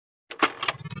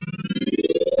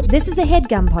This is a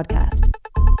HeadGum podcast.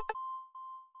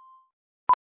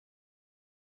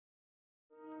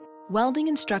 Welding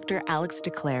instructor Alex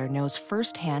DeClaire knows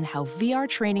firsthand how VR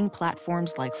training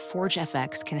platforms like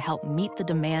ForgeFX can help meet the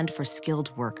demand for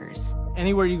skilled workers.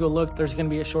 Anywhere you go look, there's going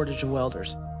to be a shortage of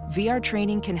welders. VR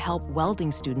training can help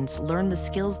welding students learn the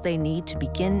skills they need to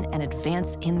begin and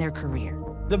advance in their career.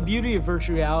 The beauty of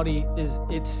virtual reality is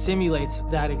it simulates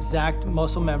that exact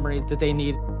muscle memory that they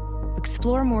need.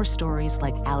 Explore more stories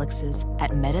like Alex's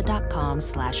at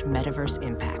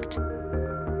meta.com/metaverseimpact.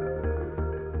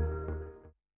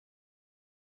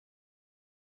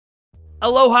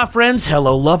 Aloha friends,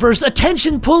 hello lovers,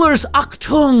 attention pullers,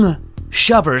 Achtung!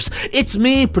 Shovers. It's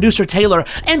me, producer Taylor,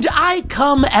 and I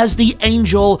come as the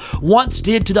angel once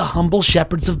did to the humble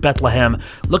shepherds of Bethlehem,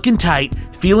 looking tight,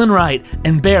 feeling right,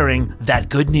 and bearing that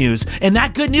good news. And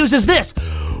that good news is this: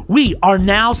 we are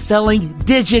now selling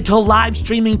digital live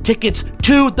streaming tickets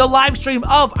to the live stream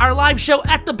of our live show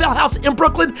at the Bell House in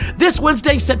Brooklyn this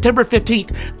Wednesday, September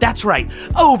 15th. That's right,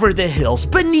 over the hills,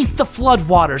 beneath the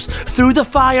floodwaters, through the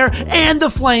fire and the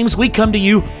flames, we come to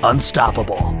you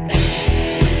unstoppable.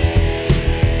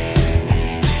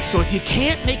 So if you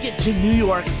can't make it to New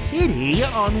York City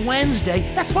on Wednesday,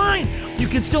 that's fine. You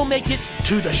can still make it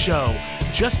to the show.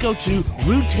 Just go to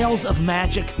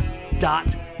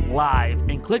rudetalesofmagic.live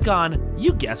and click on,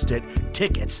 you guessed it,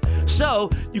 tickets. So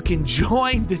you can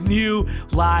join the new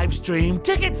live stream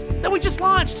tickets that we just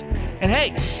launched. And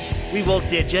hey, we will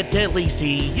digitally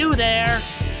see you there.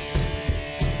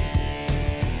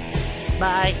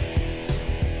 Bye.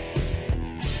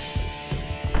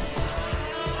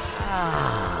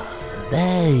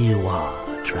 There you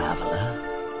are, traveler.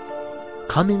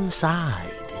 Come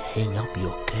inside, hang up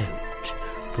your coat,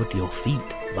 put your feet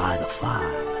by the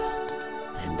fire,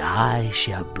 and I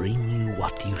shall bring you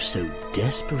what you so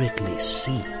desperately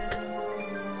seek.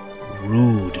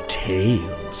 Rude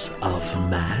tales of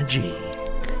magic.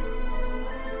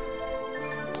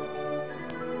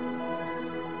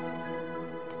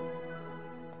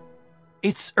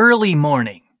 It's early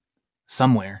morning.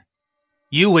 Somewhere.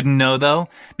 You wouldn't know, though,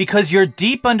 because you're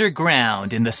deep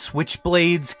underground in the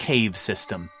Switchblades cave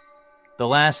system. The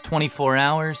last 24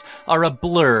 hours are a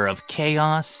blur of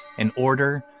chaos and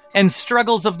order and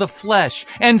struggles of the flesh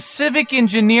and civic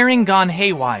engineering gone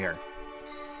haywire.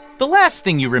 The last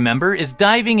thing you remember is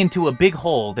diving into a big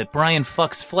hole that Brian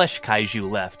Fuck's Flesh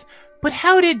Kaiju left. But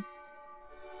how did...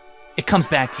 It comes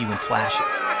back to you in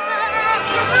flashes.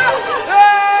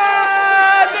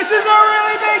 This is a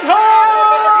really big hole!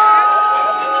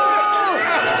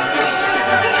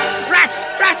 Rats!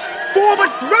 Form a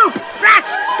rope!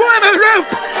 Rats! Form a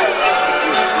rope!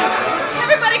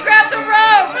 Everybody grab the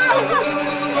rope!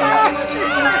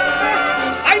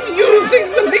 I'm using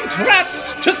the linked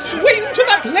rats to swing to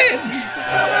that ledge!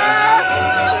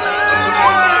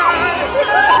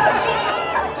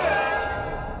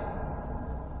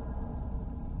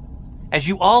 As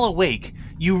you all awake,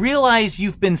 you realize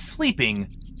you've been sleeping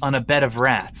on a bed of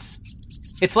rats.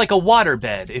 It's like a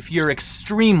waterbed if you're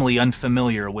extremely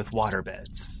unfamiliar with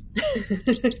waterbeds.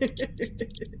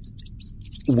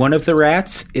 One of the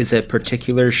rats is a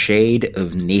particular shade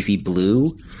of navy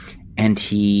blue, and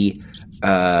he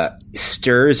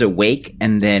stirs awake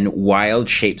and then wild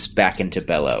shapes back into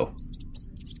Bello.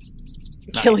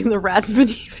 Killing the rats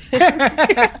beneath it.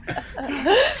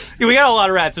 Yeah, we got a lot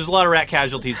of rats. There's a lot of rat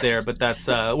casualties there, but that's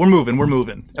we're moving.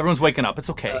 Everyone's waking up. It's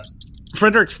okay.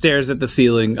 Frederick stares at the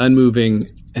ceiling, unmoving,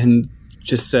 and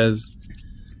just says,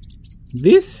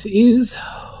 "This is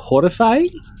horrifying.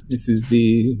 This is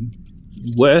the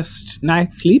worst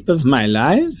night's sleep of my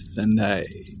life, and I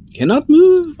cannot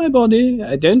move my body.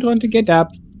 I don't want to get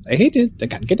up. I hate it. I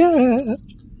can't get up."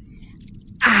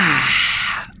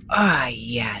 Oh,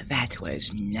 yeah, that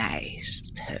was nice.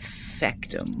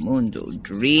 Perfecto mundo.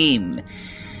 Dreams.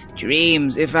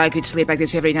 If I could sleep like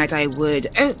this every night, I would.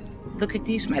 Oh, look at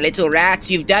these, my little rats.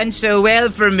 You've done so well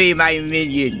for me, my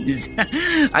minions.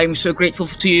 I'm so grateful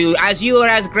to you, as you are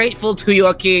as grateful to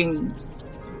your king.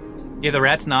 Yeah, the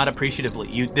rats nod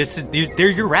appreciatively. They're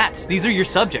your rats. These are your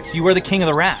subjects. You are the king of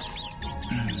the rats.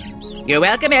 You're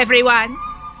welcome, everyone,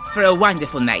 for a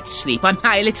wonderful night's sleep on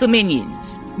my little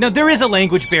minions. No, there is a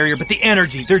language barrier, but the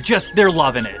energy, they're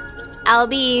loving it.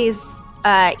 Albie's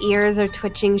ears are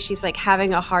twitching. She's like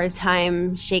having a hard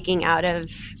time shaking out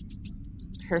of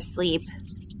her sleep.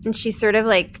 And she sort of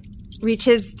like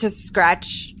reaches to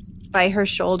scratch by her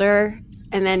shoulder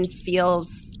and then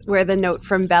feels where the note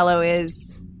from Bello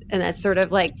is. And that sort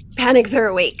of like panics her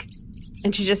awake.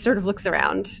 And she just sort of looks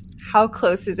around. How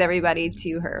close is everybody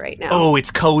to her right now? Oh,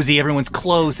 it's cozy. Everyone's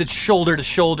close. It's shoulder to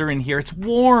shoulder in here. It's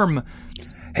warm.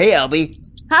 Hey, Albie.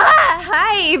 Ah!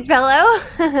 Hi, Bello.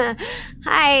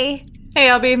 Hi. Hey,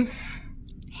 Albie.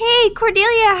 Hey,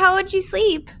 Cordelia, how would you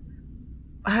sleep?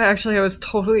 Actually, I was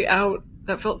totally out.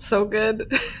 That felt so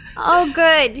good. Oh,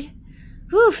 good.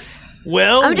 Oof.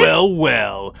 Well.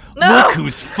 No! Look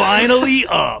who's finally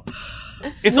up.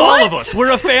 It's all of us.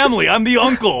 We're a family. I'm the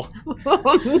uncle.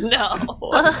 Oh, no.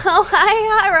 Oh,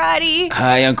 hi, Roddy.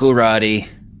 Hi, Uncle Roddy.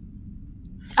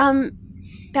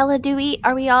 Bella Dewey,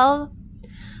 are we all...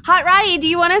 Hot Roddy, do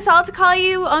you want us all to call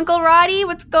you Uncle Roddy?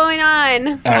 What's going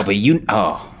on? Oh, but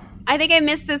I think I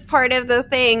missed this part of the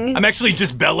thing. I'm actually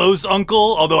just Bello's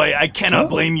uncle, although I cannot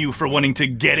blame you for wanting to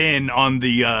get in on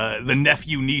the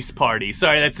nephew-niece party.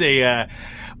 Sorry, that's a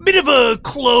bit of a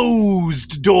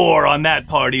closed door on that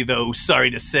party, though,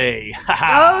 sorry to say.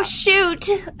 Oh, shoot.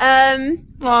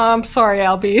 I'm sorry,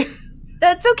 Albie.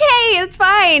 That's okay. It's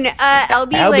fine.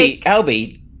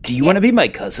 Albie, do you want to be my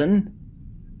cousin?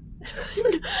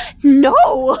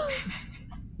 No.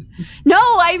 No,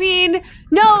 I mean,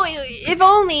 no, if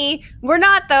only. We're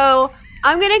not, though.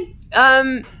 I'm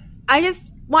gonna, I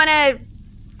just want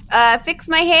to fix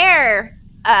my hair.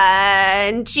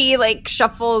 And she,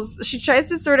 shuffles. She tries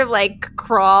to sort of,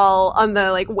 crawl on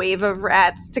the, wave of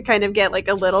rats to kind of get,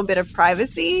 a little bit of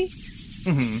privacy.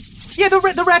 Mm-hmm. Yeah,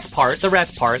 the rats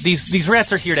part. These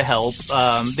rats are here to help.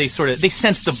 They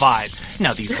sense the vibe.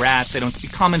 Now, these rats, they don't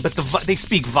speak common, but they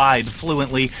speak vibe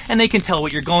fluently, and they can tell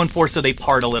what you're going for, so they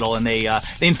part a little, and they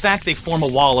form a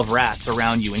wall of rats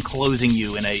around you, enclosing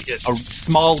you in a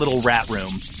small little rat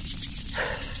room.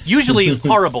 Usually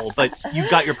horrible, but you've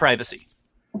got your privacy.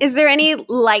 Is there any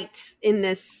light in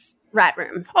this rat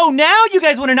room? Oh, now you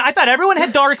guys want to know? I thought everyone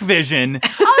had dark vision. Oh,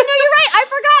 no, you're right. I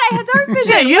forgot I had dark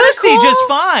vision. Yeah, you see just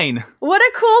fine. What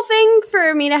a cool thing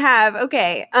for me to have.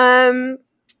 Okay.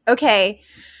 Okay.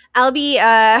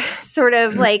 Albie, sort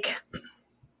of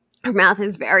her mouth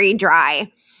is very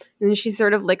dry. And she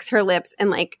sort of licks her lips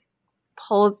and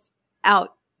pulls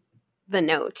out the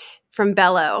note from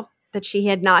Bello that she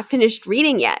had not finished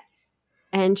reading yet.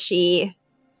 And she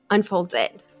unfolds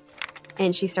it.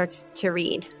 And she starts to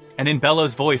read. And in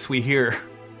Bello's voice, we hear,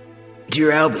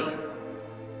 Dear Albie,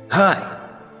 hi,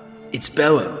 it's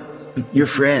Bello, your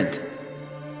friend.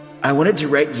 I wanted to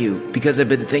write you because I've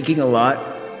been thinking a lot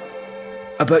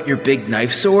about your big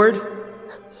knife sword.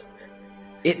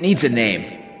 It needs a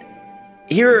name.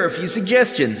 Here are a few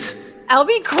suggestions.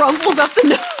 Albie crumples up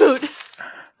the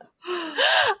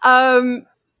note.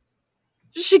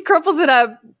 She crumples it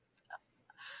up.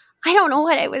 I don't know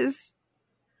what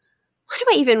do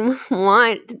I even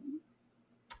want?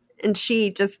 And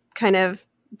she just kind of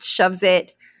shoves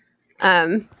it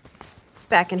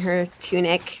back in her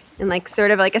tunic in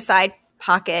sort of a side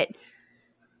pocket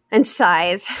and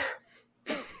sighs.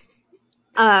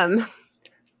 And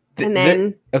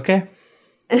then... Okay.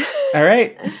 All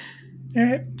right.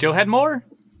 Joe had more?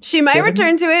 She might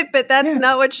return to it, but that's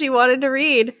not what she wanted to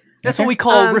read. That's what we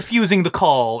call refusing the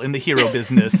call in the hero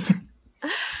business.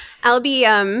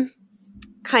 Albie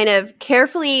kind of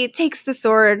carefully takes the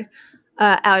sword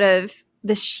out of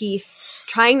the sheath,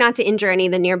 trying not to injure any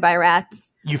of the nearby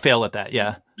rats. You fail at that,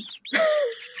 yeah.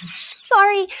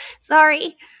 Sorry.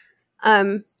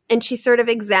 And she sort of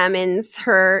examines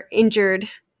her injured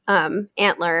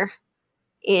antler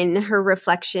in her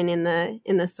reflection in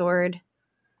the sword.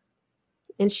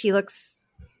 And she looks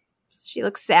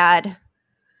sad.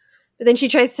 But then she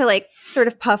tries to sort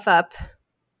of puff up,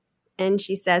 and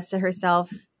she says to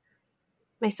herself,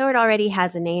 my sword already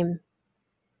has a name.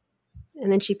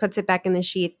 And then she puts it back in the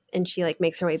sheath, and she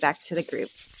makes her way back to the group.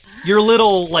 Your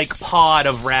little pod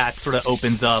of rats sort of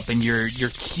opens up, and your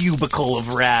cubicle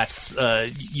of rats,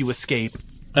 you escape.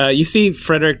 You see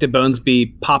Frederick de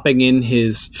Bonesby popping in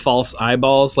his false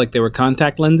eyeballs like they were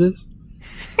contact lenses.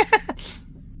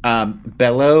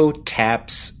 Bello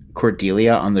taps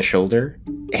Cordelia on the shoulder.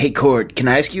 Hey, Cord, can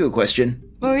I ask you a question?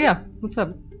 Oh, yeah. What's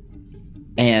up?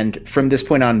 And from this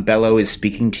point on, Bello is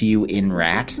speaking to you in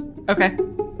rat. Okay.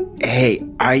 Hey,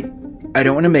 I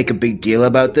don't want to make a big deal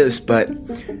about this, but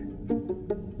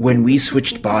when we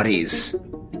switched bodies,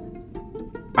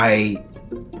 I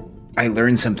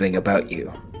learned something about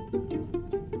you.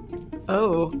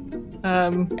 Oh.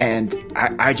 And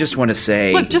I just want to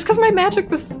say... Look, just because my magic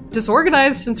was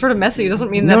disorganized and sort of messy doesn't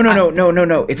mean that...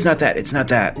 No. It's not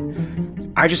that.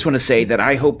 I just want to say that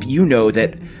I hope you know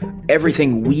that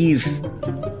everything we've,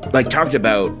 talked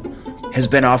about has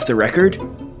been off the record.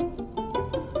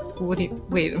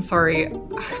 Wait, I'm sorry.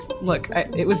 Look,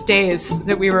 it was days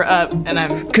that we were up, and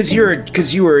I'm... Because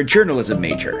you were a journalism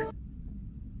major.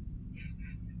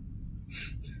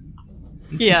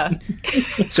 Yeah.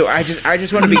 So I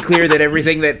just want to be clear that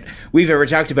everything that we've ever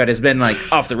talked about has been like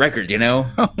off the record, you know?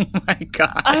 Oh my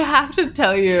god. I have to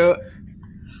tell you,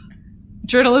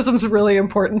 journalism's really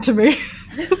important to me.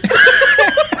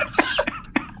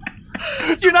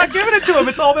 You're not giving it to him.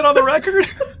 It's all been on the record.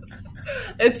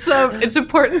 It's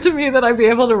important to me that I be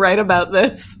able to write about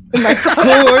this in my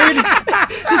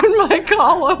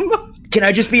column. Can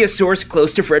I just be a source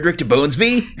close to Frederick de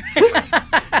Bonesby?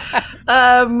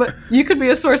 You could be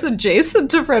a source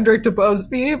adjacent to Frederick de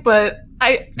Bonesby, but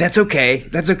That's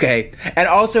okay. And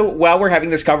also, while we're having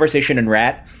this conversation in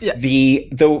Rat,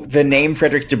 the name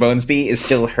Frederick de Bonesby is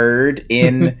still heard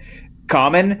in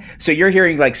Common, so you're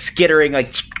hearing like skittering,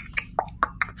 like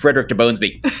Frederick de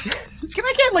Bonesby. Can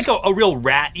I get like a real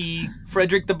rat-y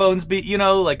Frederick de Bonesby? You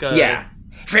know, like a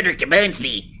Frederick de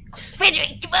Bonesby.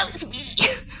 Frederick de Bonesby.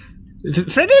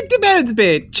 Frederick de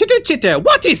Bonesby, chitter,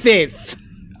 what is this?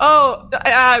 Oh,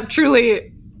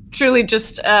 truly,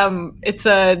 just it's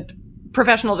a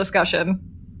professional discussion.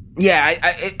 Yeah,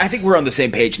 I think we're on the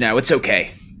same page now. It's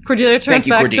okay. Cordelia turns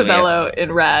back Cordelia. to Bello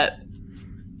in Rat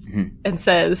and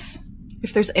says,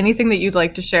 if there's anything that you'd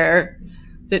like to share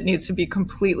that needs to be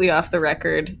completely off the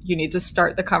record, you need to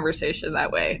start the conversation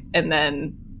that way, and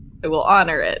then I will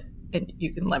honor it, and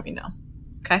you can let me know.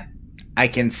 Okay? I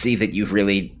can see that you've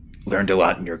really learned a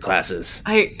lot in your classes.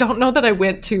 I don't know that I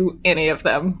went to any of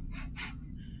them.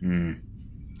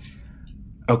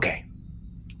 Okay.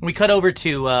 We cut over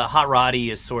to Hot Roddy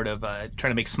is sort of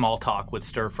trying to make small talk with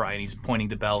Stir Fry, and he's pointing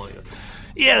to Bello.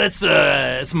 Yeah,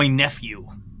 that's my nephew.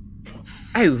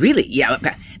 Oh, really? Yeah,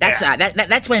 that's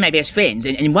one of my best friends.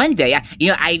 And one day,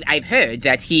 I've heard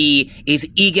that he is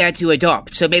eager to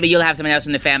adopt. So maybe you'll have someone else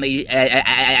in the family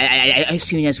as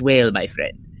soon as well, my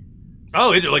friend.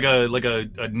 Oh, is it like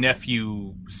a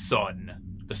nephew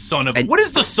son? The son of what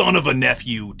is the son of a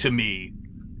nephew to me?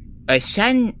 A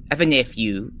son of a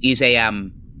nephew is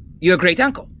your great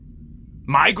uncle.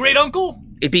 My great uncle?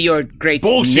 It'd be your great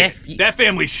nephew. That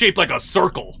family's shaped like a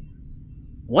circle.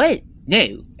 What?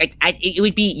 No, it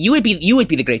would be you would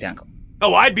be the great uncle.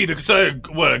 Oh, I'd be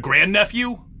a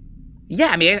grandnephew?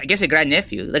 Yeah, I mean, I guess a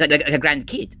grandnephew, like a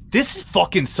grandkid. This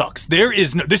fucking sucks.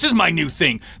 This is my new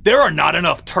thing. There are not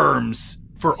enough terms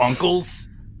for uncles.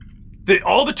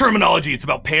 All the terminology, it's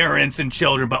about parents and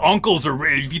children, but uncles are,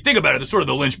 if you think about it, they're sort of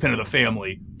the linchpin of the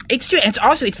family. It's true, and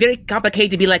it's very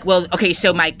complicated to be like, well, okay,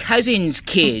 so my cousin's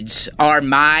kids are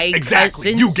my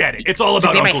exactly. Cousins? You get it. It's all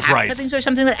about uncles' rights. Cousins or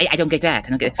something. I don't get that.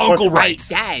 Uncle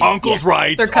rights. Uncle's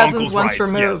rights. Their cousins uncle's once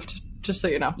rights, removed. Yes. Just so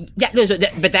you know. Yeah, no,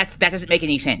 but that doesn't make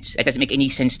any sense. That doesn't make any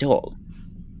sense at all.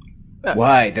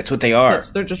 Why? That's what they are.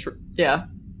 They're just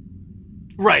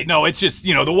Right. No, it's just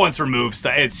the once removed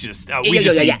stuff. It's just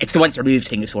it's the once removed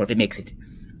thing. Sort of, it makes it.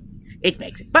 It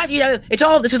makes it. But,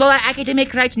 this is all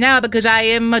academic right now because I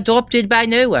am adopted by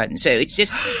no one. So it's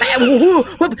just,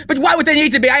 but why would they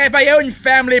need to be? I have my own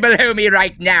family below me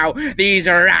right now. These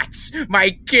rats,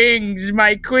 my kings,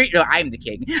 my queen. No, I'm the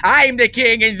king. I'm the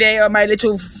king and they are my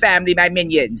little family, my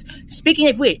minions. Speaking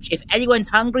of which, if anyone's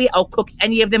hungry, I'll cook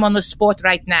any of them on the spot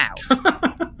right now.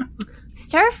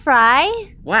 Stir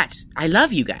Fry? What? I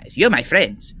love you guys. You're my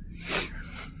friends.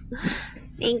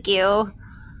 Thank you.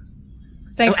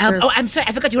 Thanks. I'm sorry.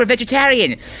 I forgot you were a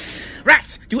vegetarian.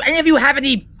 Rats, do any of you have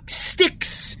any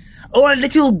sticks or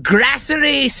little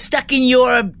grassery stuck in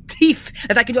your teeth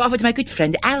that I could offer to my good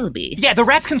friend Albie? Yeah, the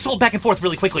rats consult back and forth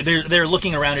really quickly. They're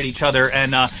looking around at each other,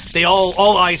 and they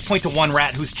all eyes point to one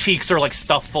rat whose cheeks are like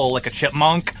stuffed full like a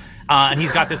chipmunk. And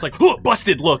he's got this like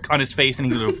busted look on his face, and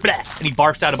he goes, and he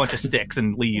barfs out a bunch of sticks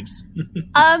and leaves.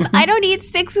 I don't eat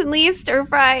sticks and leaves, Stir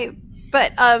Fry,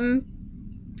 but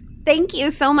thank you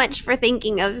so much for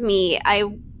thinking of me. I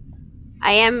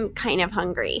am kind of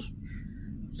hungry.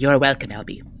 You're welcome,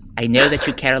 Albie. I know that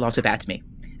you care a lot about me,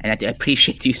 and I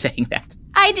appreciate you saying that.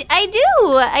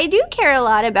 I do care a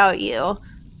lot about you.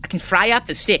 I can fry up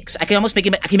the sticks. I can almost make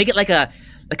it like a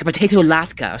potato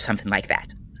latke or something like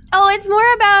that. Oh, it's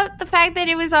more about the fact that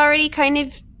it was already kind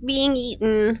of being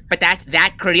eaten. But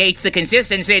that creates the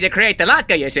consistency to create the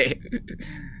latke, you see.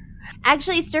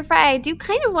 Actually, Stir Fry, I do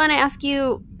kind of want to ask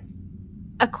you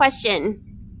a question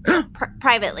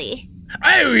privately.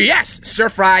 Oh, yes! Stir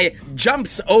Fry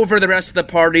jumps over the rest of the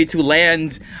party to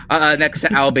land next to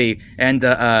Albie and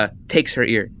takes her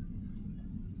ear.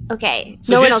 Okay.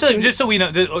 So just so we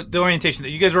know, the orientation,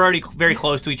 you guys are already very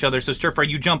close to each other, so Stir Fry,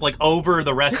 you jump like over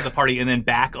the rest of the party and then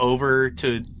back over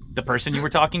to the person you were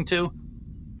talking to?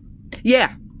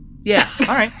 Yeah. All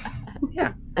right.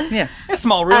 Yeah. A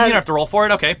small room, you don't have to roll for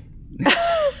it, okay.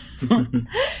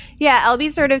 Yeah,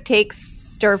 Albie sort of takes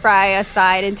Stir Fry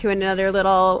aside into another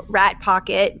little rat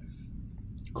pocket.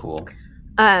 Cool.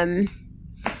 And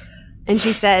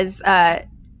she says,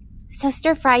 So,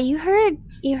 Stir Fry, you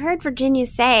heard Virginia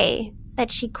say that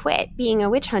she quit being a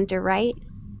witch hunter, right?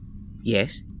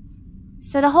 Yes.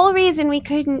 So the whole reason we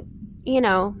couldn't,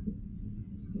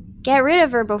 get rid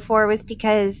of her before was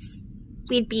because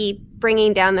we'd be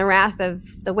bringing down the wrath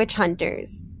of the witch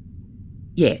hunters.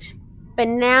 Yes. But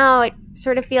now it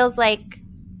sort of feels like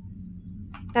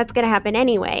that's going to happen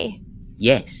anyway.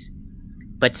 Yes.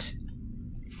 But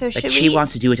she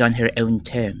wants to do it on her own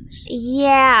terms.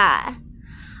 Yeah.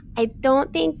 I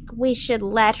don't think we should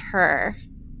let her.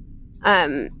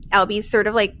 Albie's sort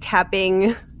of like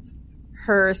tapping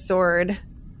her sword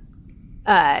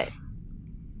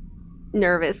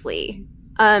nervously.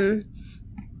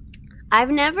 I've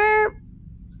never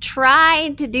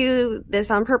tried to do this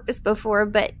on purpose before,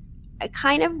 but I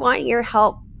kind of want your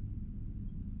help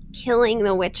killing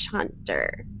the witch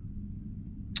hunter.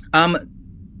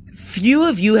 Few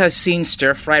of you have seen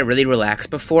Stir Fry really relax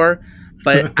before,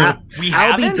 but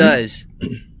Albie does.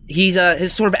 He's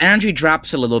his sort of energy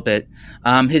drops a little bit.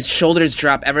 His shoulders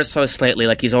drop ever so slightly,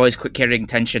 like he's always carrying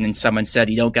tension, and someone said,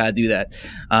 "You don't gotta do that."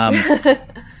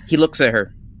 He looks at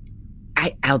her.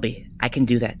 Albie, I can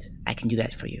do that. I can do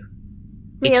that for you.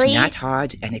 Really? It's not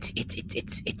hard, and it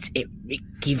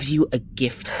gives you a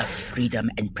gift of freedom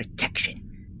and protection.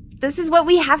 This is what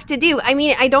we have to do. I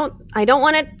mean, I don't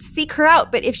want to seek her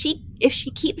out, but if she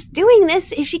keeps doing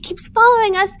this, if she keeps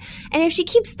following us, and if she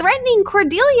keeps threatening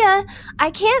Cordelia,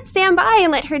 I can't stand by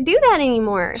and let her do that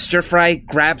anymore. Stir Fry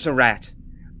grabs a rat,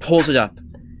 pulls it up,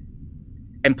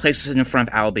 and places it in front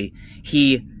of Albie.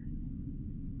 He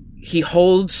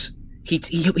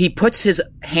puts his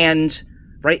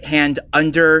right hand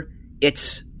under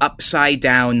its upside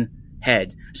down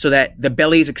head so that the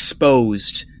belly is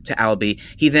exposed to Albie.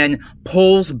 He then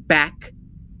pulls back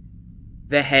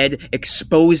the head,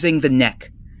 exposing the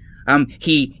neck.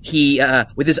 He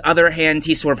with his other hand,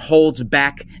 he sort of holds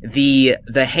back the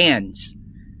hands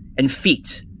and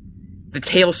feet. The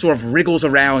tail sort of wriggles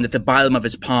around at the bottom of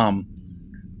his palm,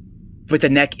 but the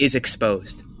neck is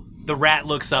exposed. The rat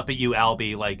looks up at you,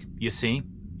 Albie, like, you see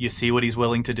what he's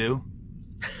willing to do?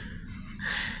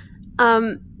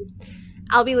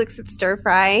 Albie looks at Stir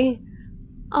Fry.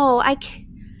 Oh,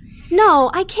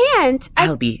 No, I can't.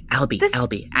 Albie.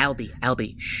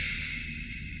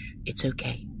 Shh. It's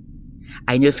okay.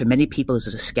 I know for many people this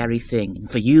is a scary thing,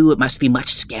 and for you it must be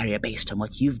much scarier based on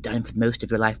what you've done for most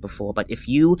of your life before, but if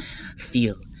you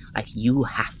feel like you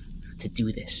have to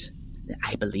do this, then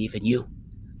I believe in you.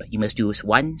 But you must do this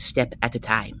one step at a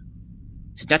time.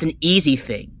 It's not an easy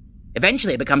thing.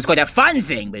 Eventually it becomes quite a fun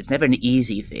thing, but it's never an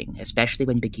easy thing, especially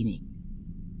when beginning.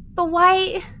 But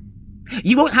why?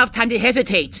 You won't have time to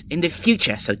hesitate in the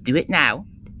future, so do it now.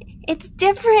 It's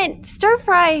different. Stir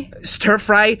Fry. Stir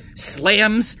Fry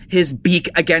slams his beak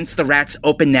against the rat's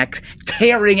open neck,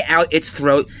 tearing out its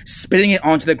throat, spitting it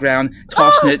onto the ground,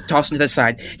 tossing it to the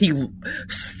side. He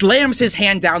slams his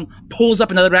hand down, pulls up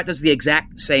another rat, does the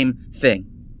exact same thing.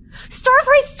 Stir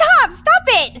Fry, stop! Stop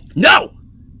it! No!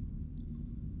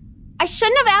 I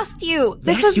shouldn't have asked you.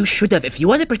 You should have. If you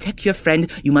want to protect your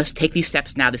friend, you must take these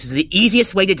steps now. This is the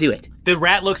easiest way to do it. The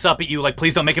rat looks up at you like,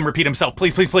 please don't make him repeat himself.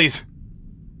 Please, please, please.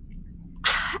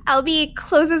 Albie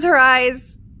closes her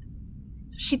eyes.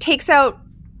 She takes out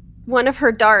one of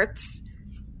her darts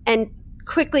and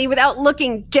quickly, without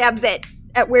looking, jabs it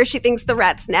at where she thinks the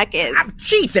rat's neck is.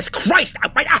 Jesus Christ!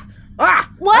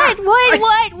 What?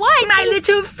 My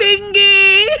little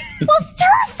finger! Well, Stir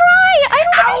Fry! I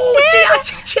don't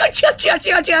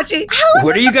understand!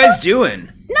 What are you guys doing?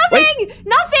 Nothing!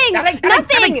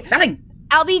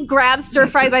 Albie grabs Stir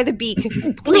Fry by the beak.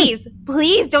 Please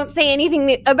don't say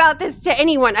anything about this to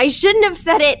anyone. I shouldn't have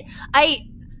said it. I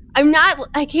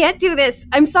can't do this.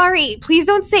 I'm sorry. Please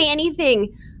don't say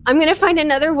anything. I'm gonna find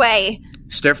another way.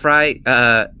 Stir Fry,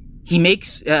 he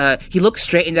looks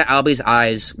straight into Albie's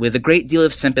eyes with a great deal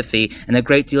of sympathy and a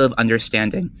great deal of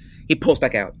understanding. He pulls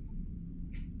back out.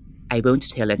 I won't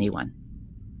tell anyone.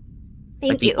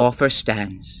 Thank you. The offer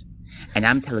stands. And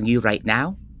I'm telling you right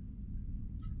now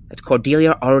that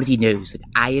Cordelia already knows that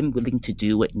I am willing to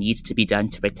do what needs to be done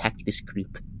to protect this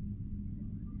group.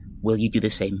 Will you do the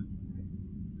same?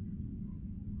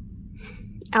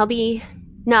 Albie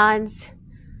nods.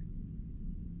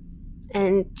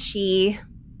 And she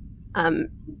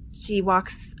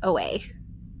walks away.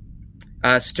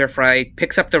 Stir Fry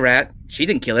picks up the rat. She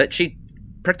didn't kill it. She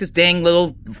pricked his dang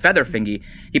little feather thingy.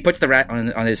 He puts the rat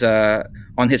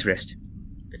on his wrist.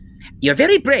 You're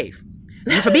very brave.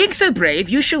 And for being so brave,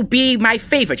 you shall be my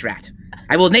favorite rat.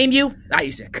 I will name you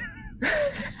Isaac.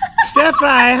 Stir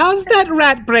Fry, how's that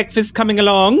rat breakfast coming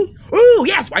along? Ooh,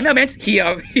 yes, one moment. He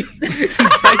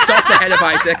bites off the head of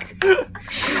Isaac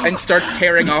and starts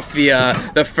tearing off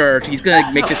the fur. He's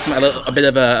gonna make this a bit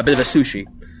of a sushi.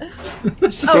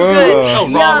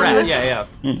 Raw rat. Yeah.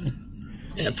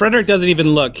 Frederick doesn't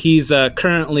even look. He's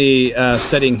currently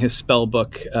studying his spell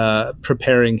book,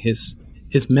 preparing his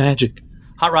magic.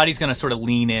 Hot Roddy's gonna sort of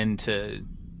lean into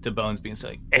Bonesby and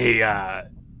say, "Hey,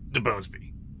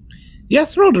 Bonesby.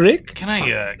 Yes, Roderick. Can I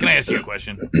ask you a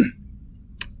question?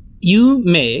 You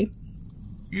may.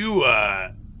 You're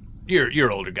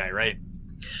an older guy, right?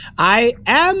 I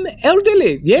am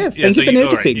elderly. Yes, thank you for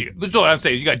noticing. Right, that's what I'm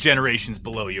saying. You got generations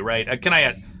below you, right? Can I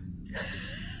ask?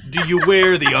 Do you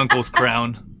wear the uncle's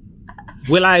crown?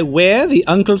 Will I wear the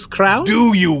uncle's crown?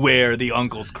 Do you wear the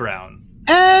uncle's crown?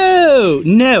 Oh,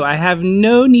 no, I have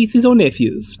no nieces or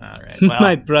nephews. All right. Well,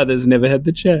 my brothers never had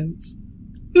the chance.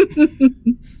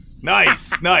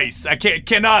 Nice. I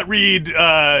cannot read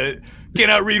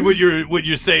what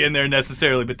you're saying there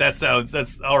necessarily, but that's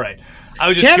all right. I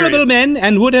was just terrible curious. Men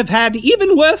and would have had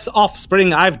even worse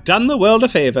offspring. I've done the world a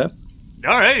favor.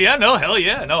 All right, yeah, no, hell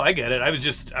yeah, no, I get it. I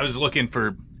was looking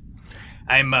for.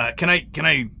 Can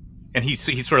I? And he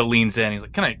sort of leans in. He's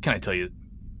like, can I tell you?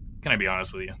 Can I be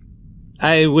honest with you?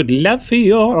 I would love for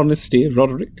your honesty,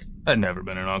 Roderick. I've never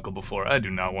been an uncle before. I do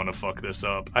not want to fuck this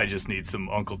up. I just need some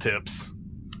uncle tips.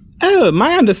 Oh,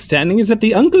 my understanding is that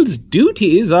the uncle's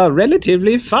duties are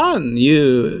relatively fun.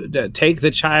 You take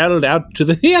the child out to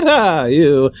the theater,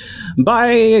 you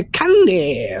buy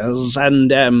candies,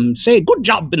 and say good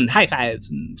job and high fives,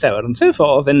 and so on and so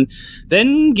forth, and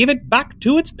then give it back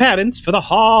to its parents for the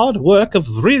hard work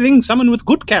of rearing someone with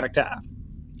good character.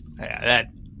 Yeah,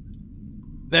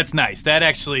 that's nice. That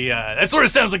actually, that sort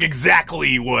of sounds like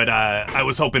exactly what I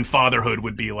was hoping fatherhood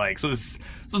would be like. So this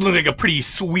looks like a pretty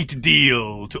sweet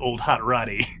deal to old Hot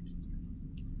Roddy.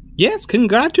 Yes,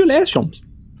 congratulations.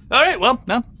 All right, well,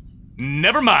 no,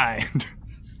 never mind.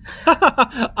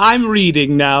 I'm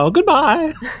reading now.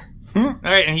 Goodbye. All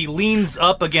right, and he leans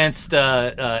up against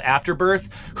Afterbirth,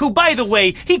 who, by the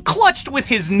way, he clutched with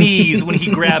his knees when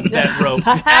he grabbed that rope.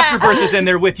 Afterbirth is in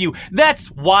there with you. That's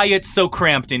why it's so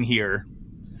cramped in here.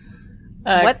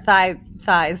 What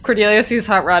thighs? Cordelia sees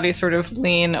Hot Roddy sort of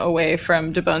lean away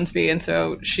from DeBonesby, and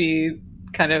so she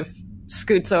kind of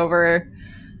scoots over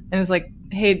and is like,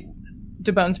 "Hey,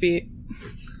 DeBonesby."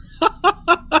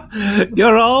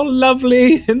 You're all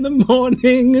lovely in the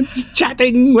morning and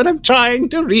chatting when I'm trying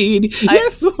to read.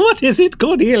 Yes, what is it,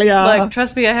 Cordelia? Look,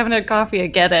 trust me, I haven't had coffee. I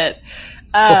get it.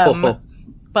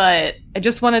 But I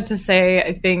just wanted to say,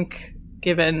 I think,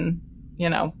 given,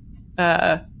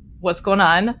 what's going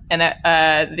on and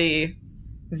the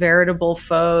veritable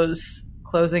foes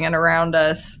closing in around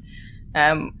us,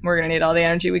 we're going to need all the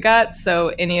energy we got.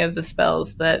 So any of the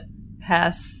spells that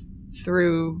pass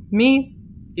through me,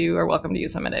 you are welcome to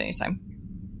use them at any time.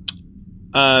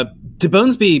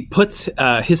 DeBonesby puts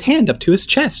his hand up to his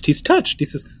chest. He's touched. He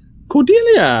says,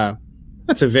 Cordelia,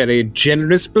 that's a very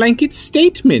generous blanket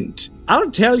statement.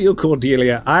 I'll tell you,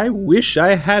 Cordelia, I wish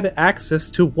I had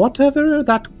access to whatever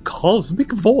that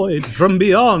cosmic void from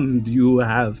beyond you're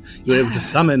able to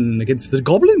summon against the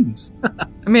goblins.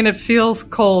 I mean, it feels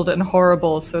cold and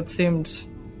horrible, so it seemed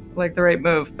like the right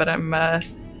move, but I'm, I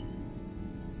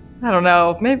don't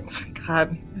know, maybe,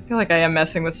 God, I feel like I am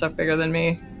messing with stuff bigger than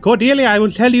me. Cordelia, I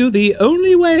will tell you the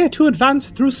only way to advance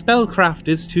through spellcraft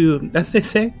is to, as they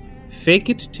say, fake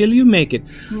it till you make it.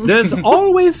 There's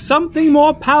always something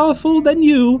more powerful than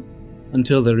you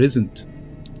until there isn't.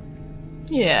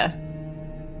 Yeah.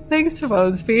 Thanks,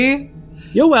 DeBonesby.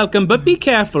 You're welcome, but be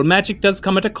careful. Magic does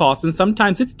come at a cost, and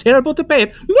sometimes it's terrible to pay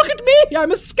it. Look at me!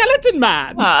 I'm a skeleton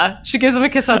man! She gives him a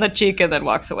kiss on the cheek and then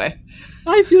walks away.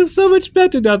 I feel so much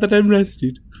better now that I'm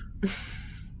rested.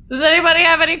 Does anybody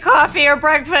have any coffee or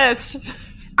breakfast?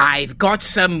 I've got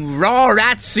some raw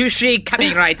rat sushi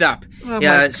coming right up.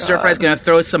 Stir Fry's gonna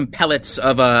throw some pellets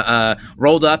of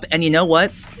rolled up, and you know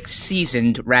what?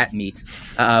 Seasoned rat meat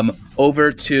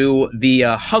over to the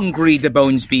hungry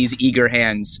DeBonesby's eager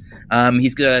hands.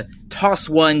 He's gonna toss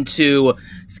one to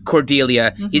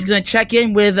Cordelia. Mm-hmm. He's gonna check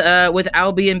in with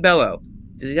Albie and Bello.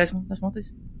 Do you guys want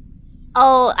this?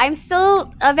 Oh, I'm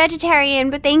still a vegetarian,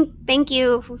 but thank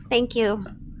you.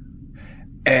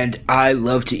 And I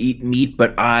love to eat meat,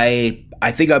 but I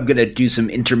think I'm going to do some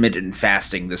intermittent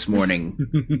fasting this morning,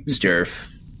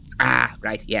 Sturf. Ah,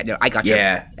 right. Yeah, no, I got you.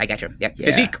 Yeah. I got you. Yeah.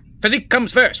 Physique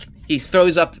comes first. He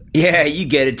throws up... Yeah, you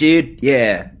get it, dude.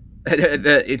 Yeah.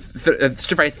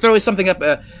 Stir Fry throws something up.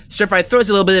 Stir Fry throws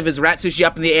a little bit of his rat sushi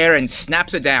up in the air and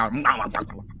snaps it down.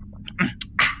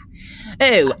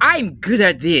 Oh, I'm good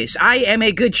at this. I am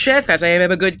a good chef as I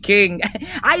am a good king.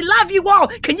 I love you all.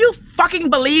 Can you fucking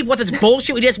believe what this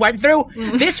bullshit we just went through?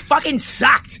 This fucking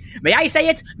sucked. May I say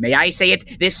it? May I say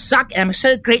it? This sucked, and I'm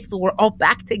so grateful we're all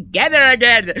back together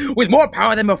again. With more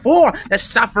power than before, the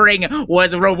suffering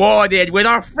was rewarded with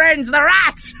our friends, the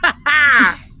rats.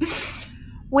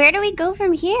 Where do we go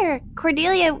from here?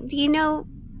 Cordelia, do you know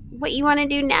what you want to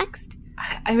do next?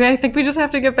 I mean, I think we just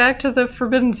have to get back to the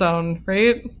Forbidden Zone,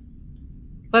 right?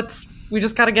 We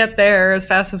just gotta get there as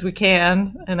fast as we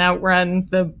can and outrun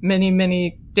the many,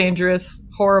 many dangerous,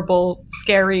 horrible,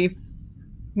 scary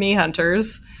me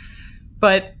hunters.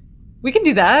 But we can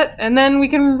do that, and then we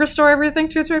can restore everything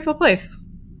to its rightful place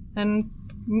and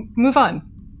move on.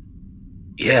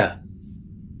 Yeah.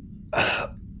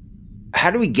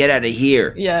 How do we get out of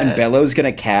here? Yeah. And Bello's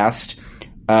gonna cast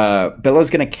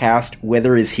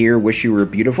Weather Is Here, Wish You Were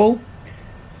Beautiful,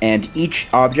 and each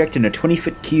object in a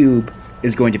 20-foot cube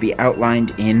is going to be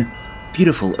outlined in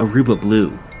beautiful Aruba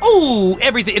blue. Oh,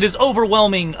 everything. It is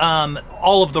overwhelming,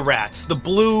 all of the rats. The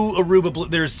blue Aruba blue,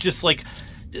 there's just like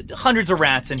hundreds of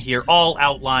rats in here, all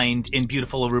outlined in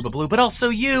beautiful Aruba blue, but also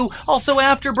you, also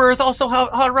Afterbirth, also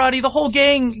Hot Roddy, the whole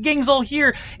gang's all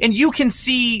here. And you can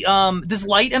see, does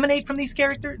light emanate from these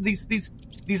characters,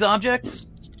 these objects?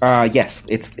 Yes,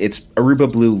 it's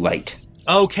Aruba blue light.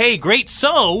 Okay, great.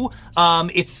 So,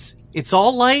 it's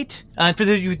all light. For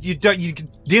you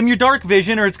dim your dark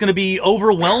vision, or it's going to be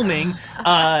overwhelming.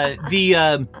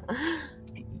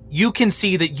 You can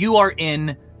see that you are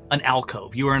in an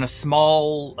alcove. You are in a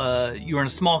small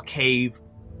cave,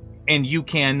 and you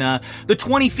can the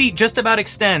 20 feet just about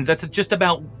extends. That's just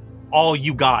about all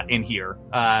you got in here.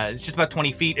 It's just about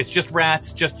 20 feet. It's just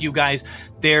rats, just you guys.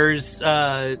 There's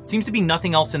seems to be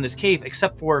nothing else in this cave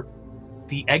except for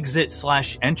the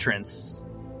exit/entrance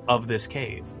of this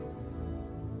cave.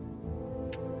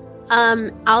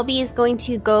 Albie is going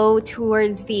to go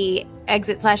towards the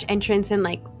exit/entrance and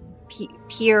like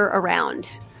peer around.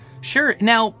 Sure.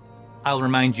 Now, I'll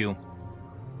remind you,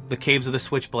 the caves of the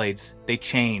Switchblades, they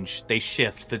change, they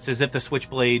shift. It's as if the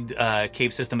Switchblade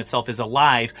cave system itself is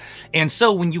alive. And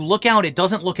so when you look out, it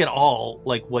doesn't look at all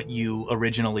like what you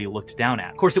originally looked down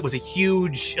at. Of course, it was a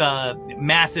huge,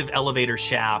 massive elevator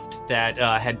shaft that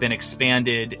had been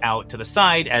expanded out to the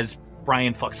side as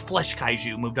Brian Fuck's Flesh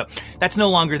Kaiju moved up. That's no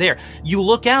longer there. You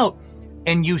look out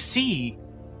and you see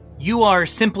you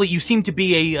seem to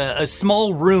be a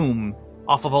small room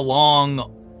off of a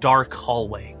long, dark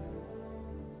hallway.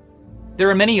 There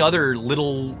are many other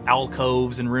little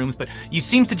alcoves and rooms, but you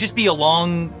seem to just be a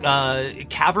long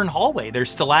cavern hallway. There's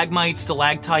stalagmites,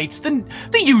 stalactites, the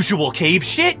usual cave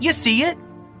shit. You see it?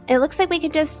 It looks like we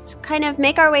could just kind of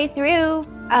make our way through.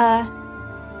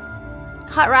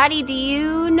 Hot Roddy, do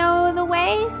you know the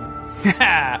way?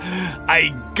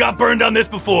 I got burned on this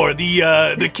before.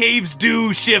 The caves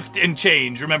do shift and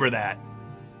change. Remember that.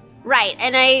 Right,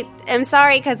 and I am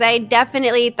sorry because I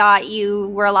definitely thought you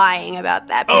were lying about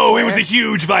that before. Oh, it was a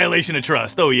huge violation of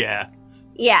trust. Oh, yeah.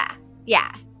 Yeah.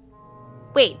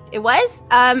 Wait, it was?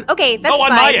 Okay, that's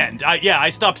fine. On my end. I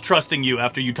stopped trusting you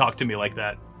after you talked to me like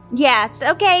that. Yeah,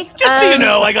 okay. Just so you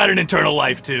know, I got an internal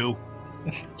life, too.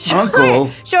 Sure.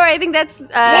 Uncle. Sure, I think that's...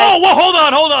 Whoa, hold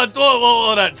on.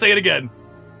 Hold on. Say it again.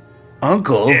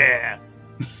 Uncle? Yeah.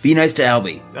 Be nice to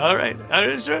Albie. All right,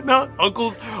 sure. No,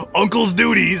 Uncle's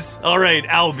duties. All right,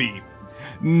 Albie.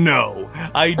 No,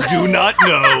 I do not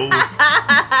know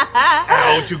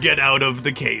how to get out of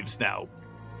the caves now.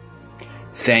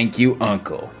 Thank you,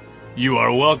 Uncle. You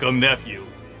are welcome, nephew.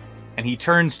 And he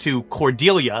turns to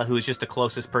Cordelia, who is just the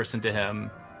closest person to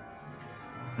him,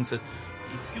 and says,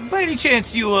 by any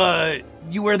chance you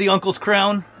wear the uncle's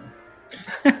crown?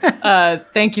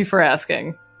 Thank you for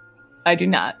asking. I do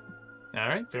not. All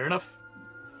right, fair enough.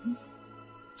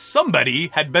 Somebody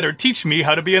had better teach me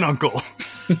how to be an uncle.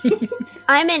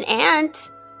 I'm an aunt.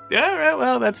 Yeah, right,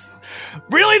 well, that's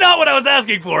really not what I was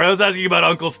asking for. I was asking about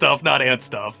uncle stuff, not aunt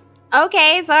stuff.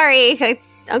 Okay, sorry.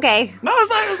 Okay. No,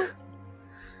 it's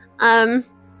not.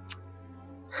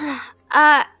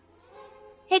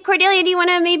 Hey, Cordelia, do you want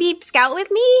to maybe scout with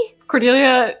me?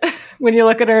 Cordelia, when you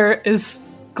look at her, is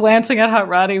glancing at Hot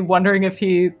Roddy, wondering if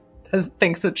he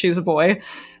thinks that she's a boy,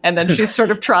 and then she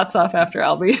sort of trots off after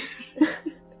Albie.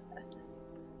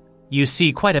 You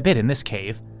see quite a bit in this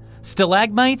cave.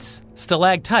 Stalagmites,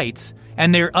 stalactites,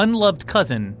 and their unloved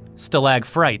cousin,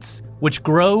 stalagfrites, which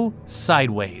grow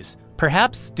sideways,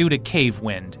 perhaps due to cave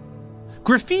wind.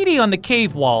 Graffiti on the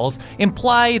cave walls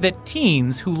imply that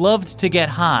teens who loved to get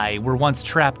high were once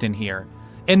trapped in here,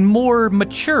 and more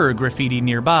mature graffiti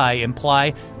nearby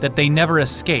imply that they never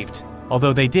escaped,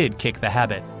 although they did kick the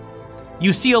habit.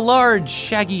 You see a large,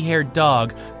 shaggy-haired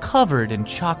dog covered in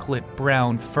chocolate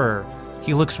brown fur.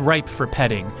 He looks ripe for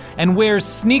petting and wears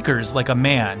sneakers like a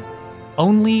man,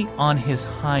 only on his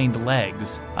hind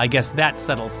legs. I guess that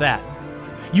settles that.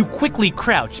 You quickly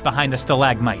crouch behind the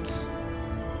stalagmites.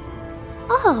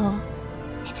 Oh,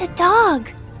 it's a dog.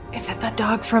 Is it the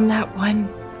dog from that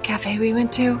one cafe we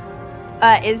went to?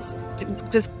 Does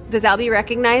Albie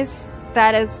recognize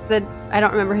that as the... I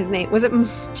don't remember his name. Was it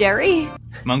Jerry?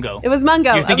 Mungo. It was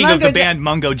Mungo. You're thinking of the band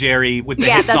Mungo Jerry with the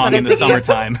hit song in the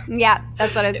summertime. Yeah,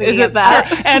 that's what I was thinking. Is it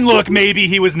that? And look, maybe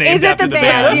he was named after the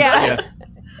band.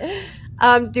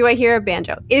 Yeah. Do I hear a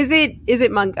banjo? Is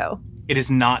it Mungo? It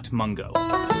is not Mungo.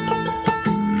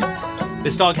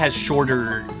 This dog has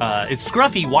shorter, it's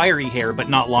scruffy, wiry hair, but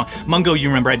not long. Mungo, you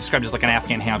remember I described as like an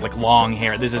Afghan hound, like long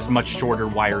hair. This is much shorter,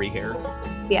 wiry hair.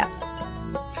 Yeah.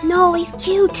 No, he's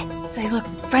cute. Does he look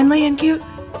friendly and cute?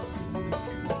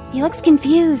 He looks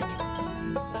confused.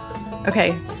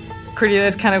 Okay.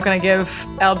 Cordelia's kind of going to give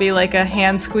Albie like a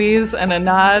hand squeeze and a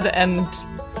nod and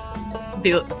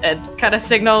kind of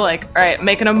signal like, all right,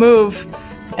 making a move.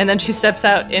 And then she steps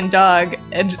out in dog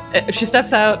and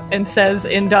says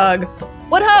in dog,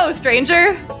 "What ho,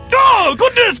 stranger?" Oh,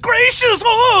 goodness gracious!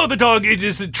 Oh, the dog, it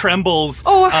just trembles.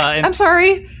 Oh, I'm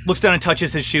sorry. Looks down and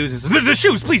touches his shoes. The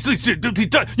shoes, please,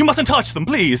 you mustn't touch them,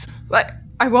 please. What?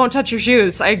 I won't touch your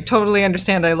shoes. I totally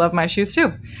understand. I love my shoes,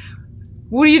 too.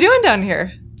 What are you doing down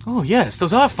here? Oh, yes,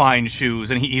 those are fine shoes.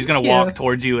 And he's going to walk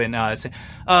towards you and say,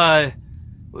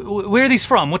 where are these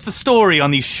from? What's the story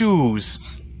on these shoes?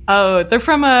 Oh, they're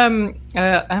from, I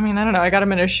don't know. I got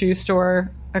them in a shoe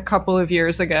store a couple of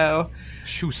years ago.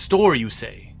 Shoe store, you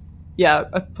say? Yeah,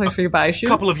 a place where you buy shoes.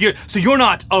 A couple of years. So you're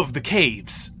not of the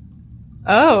caves?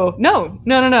 Oh, no.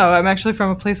 I'm actually from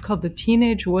a place called the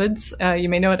Teenage Woods. You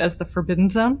may know it as the Forbidden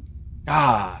Zone.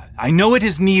 Ah, I know it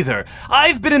is neither.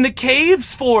 I've been in the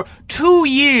caves for 2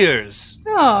 years.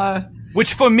 Ah.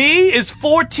 Which for me is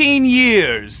 14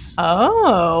 years.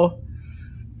 Oh.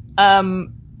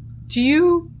 Do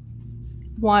you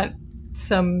want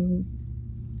some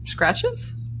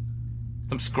scratches?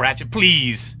 Some scratches?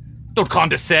 Please. Don't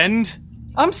condescend.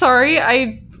 I'm sorry.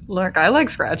 I like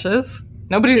scratches.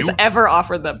 Nobody's ever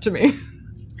offered them to me.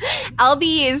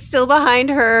 Albie is still behind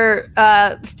her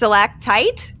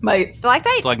stalactite?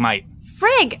 Stalagmite.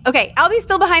 Frig. Okay, Albie's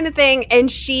still behind the thing,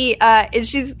 and she's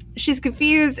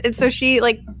confused, and so she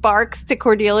like barks to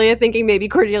Cordelia, thinking maybe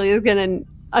Cordelia's gonna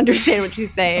understand what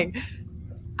she's saying.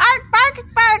 Ark, bark,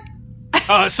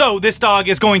 bark. So this dog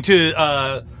is going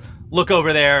to look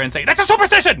over there and say, "That's a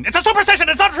superstition! It's a superstition!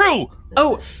 It's not true!"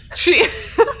 Oh, she...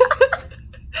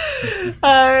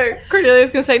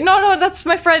 Cordelia's gonna say, no, that's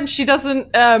my friend. She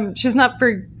doesn't, doesn't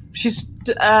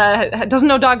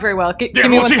know dog very well. She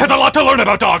has a lot to learn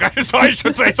about dog. I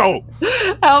should say so.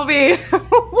 Albie,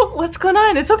 what's going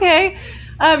on? It's okay.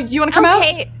 You want to come out?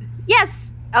 Okay,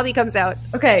 yes. Albie comes out.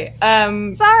 Okay.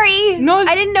 Sorry. No,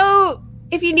 I didn't know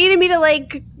if you needed me to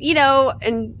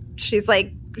and she's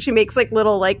like, she makes like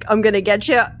little like, I'm gonna get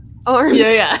you arms.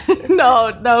 Yeah.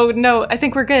 No. I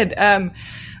think we're good.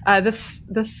 This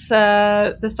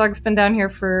dog's been down here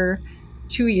for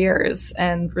 2 years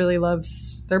and really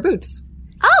loves their boots.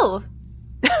 Oh!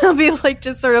 Albie like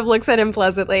just sort of looks at him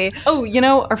pleasantly. Oh,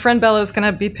 our friend Bella's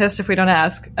gonna be pissed if we don't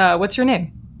ask. What's your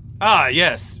name? Ah,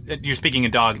 yes. You're speaking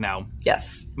in dog now.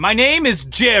 Yes. My name is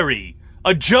Jerry,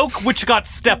 a joke which got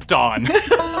stepped on.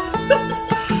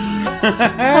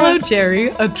 Hello, Jerry,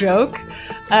 a joke.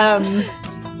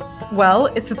 Well,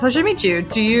 it's a pleasure to meet you.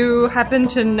 Do you happen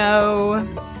to know...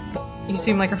 You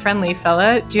seem like a friendly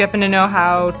fella. Do you happen to know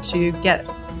how to get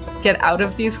out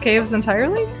of these caves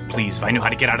entirely? Please, if I knew how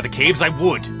to get out of the caves, I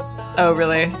would. Oh,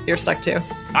 really? You're stuck too?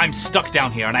 I'm stuck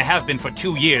down here, and I have been for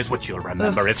 2 years, which you'll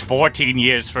remember is 14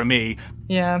 years for me.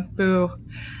 Yeah, boo.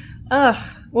 Ugh.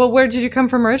 Well, where did you come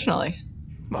from originally?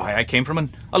 Why, I came from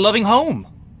a loving home.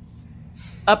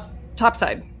 Up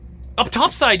topside? Up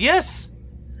topside, yes.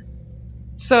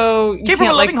 So, you came from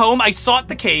a loving home. I sought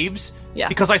the caves. Yeah.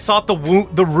 Because I sought the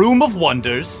Room of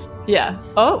Wonders. Yeah.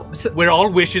 Oh. Where all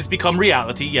wishes become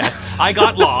reality, yes. I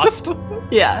got lost.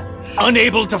 Yeah.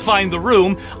 Unable to find the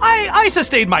room, I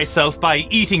sustained myself by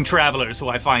eating travelers who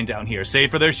I find down here,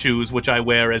 save for their shoes, which I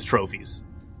wear as trophies.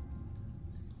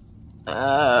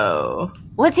 Oh.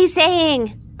 What's he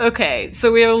saying? Okay,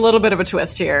 so we have a little bit of a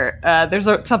twist here. There's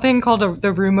something called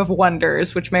the Room of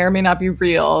Wonders, which may or may not be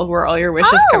real, where all your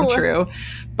wishes come true.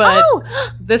 But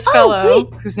this fellow,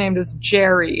 whose name is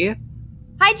Jerry...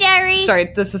 Hi, Jerry!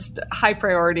 Sorry, this is high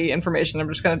priority information. I'm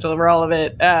just going to deliver all of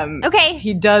it. Okay.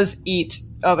 He does eat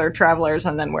other travelers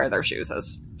and then wear their shoes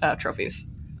as trophies.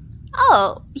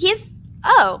 Oh, he's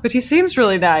Oh. But he seems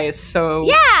really nice, so...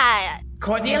 Yeah!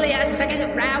 Cordelia,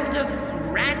 second round of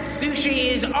rat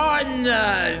sushi is on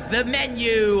the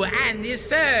menu and is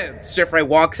served. Stir-Fry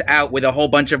walks out with a whole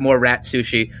bunch of more rat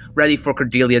sushi, ready for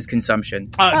Cordelia's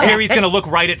consumption. Jerry's gonna look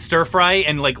right at Stir-Fry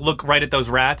and, like, look right at those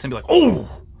rats and be like, "Oh!"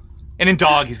 And in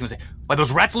Dog, he's gonna say, "Why,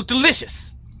 those rats look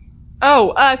delicious."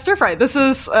 Oh, Stir-Fry, this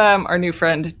is our new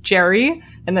friend, Jerry.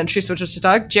 And then she switches to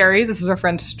Dog. Jerry, this is our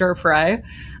friend, Stir-Fry.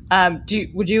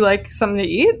 Would you like something to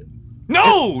eat?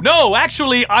 No,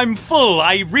 actually, I'm full.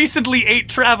 I recently ate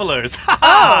Travelers.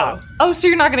 Oh, so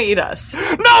you're not going to eat us?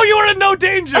 No, you are in no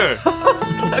danger.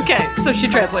 Okay, so she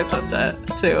translates us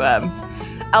to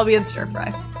Albion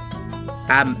Stir-Fry.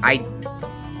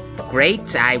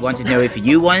 Great. I want to know if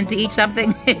you wanted to eat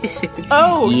something. Yes,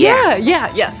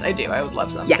 I do. I would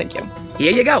love some. Yeah. Thank you.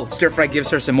 Here you go. Stir-Fry gives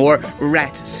her some more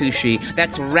rat sushi.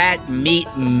 That's rat meat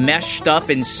meshed up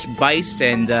and spiced,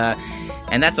 and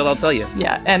that's all I'll tell you.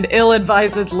 Yeah, and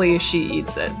ill-advisedly, she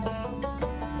eats it.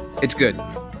 It's good.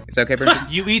 It's okay, Princeton?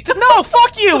 You eat the... No,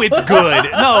 fuck you. It's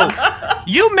good. No,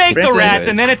 you make Princeton, the rats,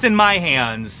 and then it's in my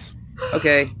hands.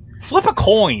 Okay. Flip a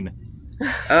coin.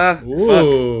 Fuck.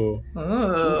 Ooh.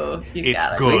 Oh,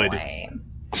 It's good.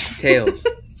 Tails.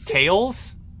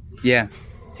 Tails? Yeah.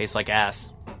 Tastes like ass.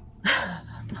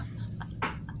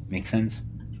 Makes sense.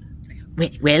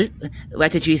 Well,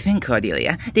 what did you think,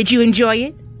 Cordelia? Did you enjoy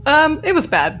it? It was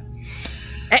bad.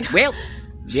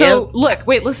 Look,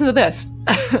 listen to this.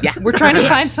 Yeah. We're trying to Yes.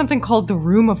 find something called the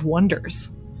Room of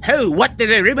Wonders. Oh, what?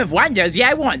 There's a Room of Wonders? Yeah,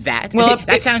 I want that. Well,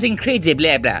 that sounds incredible,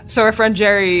 blah, blah. So our friend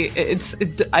Jerry, it's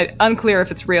unclear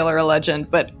if it's real or a legend,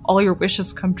 but all your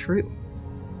wishes come true.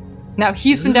 Now,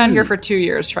 he's been down here for 2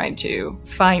 years trying to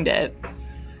find it.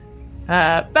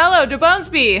 Bello, de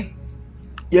Bonesby!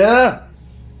 Yeah.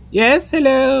 Yes,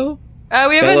 hello.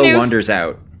 We have Bello a new... wanders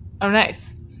out. Oh,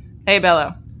 nice. Hey,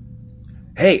 Bello.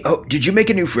 Hey, did you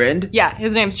make a new friend? Yeah,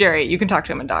 his name's Jerry. You can talk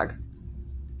to him in Dog.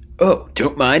 Oh,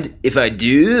 don't mind if I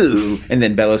do. And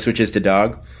then Bello switches to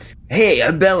Dog. Hey,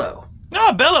 I'm Bello.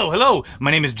 Ah, Bello, hello. My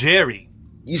name is Jerry.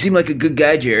 You seem like a good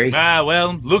guy, Jerry.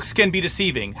 Well, looks can be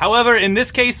deceiving. However, in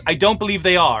this case, I don't believe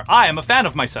they are. I am a fan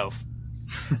of myself.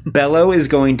 Bello is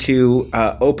going to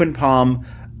open palm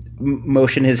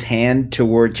motion his hand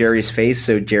toward Jerry's face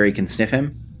so Jerry can sniff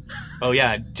him. Oh,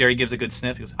 yeah, Jerry gives a good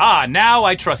sniff. He goes, now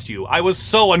I trust you. I was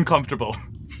so uncomfortable.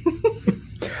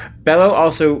 Bello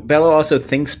also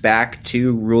thinks back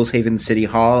to Ruleshaven City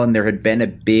Hall, and there had been a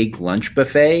big lunch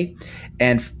buffet,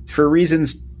 and for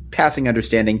reasons passing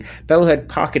understanding, Bello had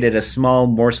pocketed a small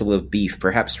morsel of beef,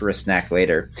 perhaps for a snack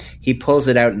later. He pulls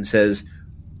it out and says,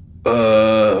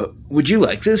 would you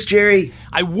like this, Jerry?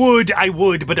 I would,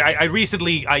 but I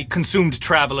recently consumed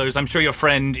Travelers. I'm sure your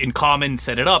friend in common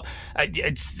set it up.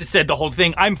 It said the whole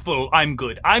thing. I'm full. I'm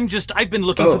good. I've been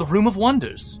looking for the Room of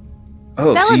Wonders.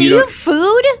 Oh, Bello, so do you have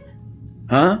food?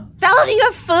 Huh? Bello, do you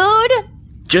have food?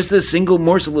 Just a single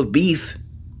morsel of beef.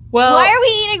 Well, Why are we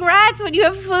eating rats when you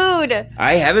have food?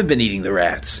 I haven't been eating the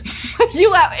rats.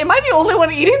 am I the only one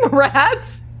eating the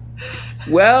rats?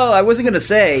 Well, I wasn't going to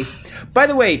say. By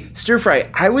the way, Stir-Fry,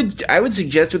 I would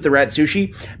suggest with the rat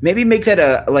sushi, maybe make that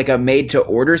a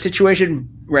made-to-order situation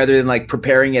rather than like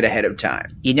preparing it ahead of time.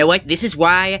 You know what? This is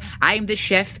why I'm the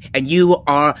chef and you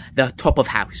are the top of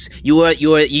house. Yes.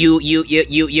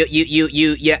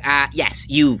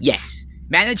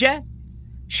 Manager,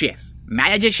 chef.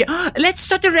 Let's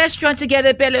start a restaurant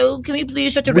together, Bello. Can we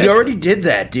please start a We restaurant? already did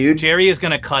that, dude. Jerry is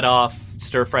going to cut off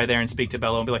Stir-Fry there and speak to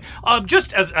Bello and be like,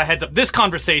 just as a heads up, this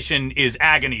conversation is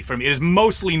agony for me. It is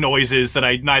mostly noises that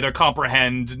I neither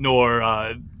comprehend nor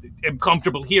am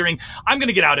comfortable hearing. I'm going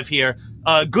to get out of here.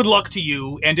 Good luck to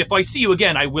you, and if I see you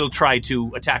again, I will try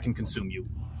to attack and consume you.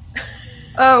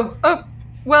 Well,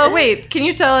 wait. Can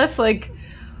you tell us,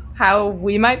 how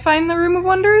we might find the Room of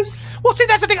Wonders? Well, see,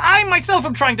 that's the thing. I myself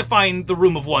am trying to find the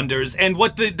Room of Wonders, and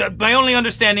what my only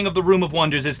understanding of the Room of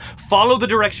Wonders is follow the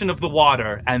direction of the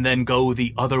water and then go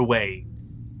the other way.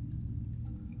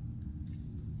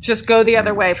 Just go the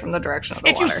other way from the direction of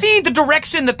the water. If you see the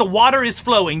direction that the water is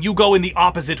flowing, you go in the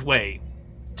opposite way.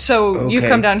 So you've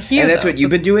come down here, And that's what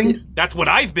you've been doing? That's what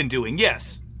I've been doing,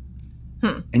 yes.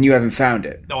 And you haven't found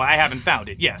it? No, I haven't found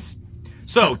it, yes.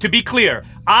 So, to be clear,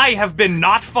 I have been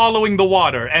not following the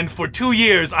water, and for 2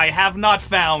 years I have not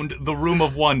found the Room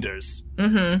of Wonders.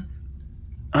 Mm-hmm.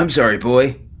 I'm sorry,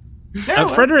 boy.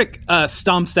 Frederick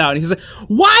stomps out and he says,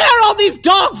 "Why are all these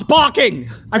dogs barking?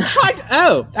 I'm trying to...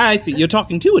 Oh, I see. You're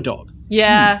talking to a dog.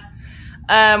 Yeah.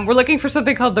 We're looking for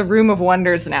something called the Room of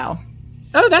Wonders now.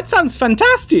 Oh, that sounds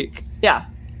fantastic. Yeah.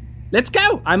 Let's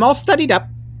go. I'm all studied up.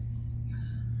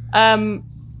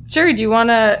 Jerry, do you want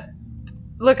to...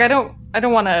 Look, I don't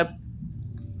want to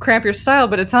cramp your style,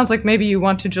 but it sounds like maybe you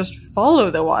want to just follow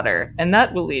the water, and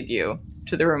that will lead you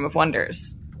to the Room of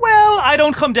Wonders. Well, I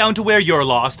don't come down to where you're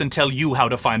lost and tell you how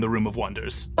to find the Room of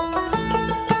Wonders.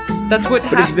 That's what.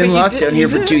 But if you've been lost down here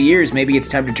for 2 years, maybe it's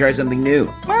time to try something new.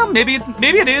 Well, maybe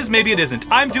it is, maybe it isn't.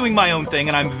 I'm doing my own thing,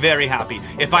 and I'm very happy.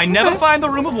 If I never find the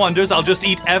Room of Wonders, I'll just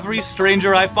eat every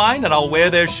stranger I find, and I'll wear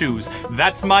their shoes.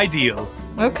 That's my deal.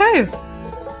 Okay.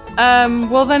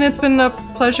 Well, then it's been a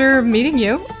pleasure meeting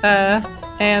you.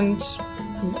 And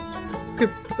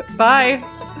goodbye.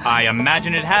 I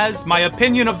imagine it has. My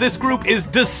opinion of this group is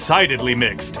decidedly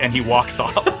mixed, and he walks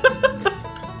off.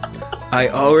 I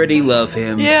already love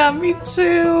him. Yeah, me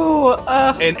too.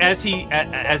 And as he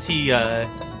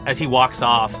walks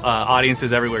off,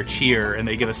 audiences everywhere cheer, and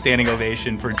they give a standing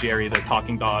ovation for Jerry, the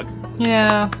talking dog.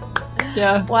 Yeah.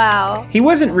 Wow. He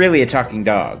wasn't really a talking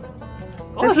dog.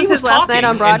 This is his last night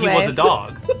on Broadway. And he was a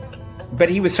dog. But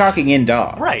he was talking in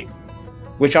dog. Right.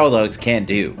 Which all dogs can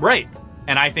do. Right.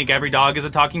 And I think every dog is a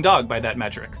talking dog by that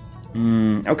metric.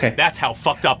 Okay. That's how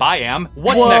fucked up I am.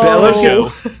 What's next on the show?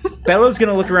 Bello's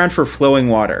gonna look around for flowing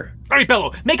water. All right,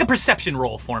 Bello, make a perception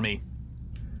roll for me.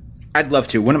 I'd love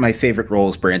to. One of my favorite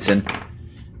rolls, Branson.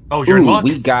 Oh, you're in luck?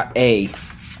 We've got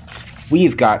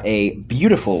a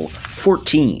beautiful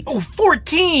 14. Oh,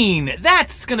 14!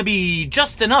 That's gonna be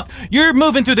just enough. You're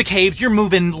moving through the caves, you're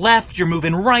moving left, you're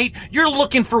moving right, you're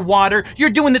looking for water,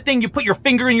 you're doing the thing, you put your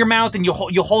finger in your mouth and you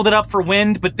hold it up for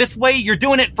wind, but this way you're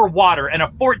doing it for water. And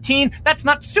a 14, that's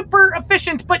not super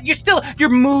efficient, but you're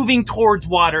moving towards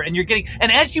water, and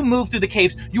and as you move through the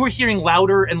caves, you are hearing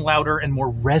louder and louder and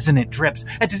more resonant drips.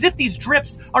 It's as if these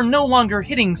drips are no longer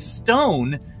hitting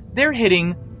stone, they're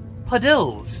hitting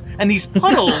puddles, and these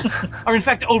puddles are in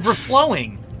fact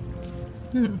overflowing.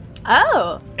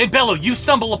 Oh. And Bello, you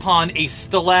stumble upon a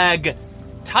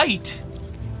stalactite.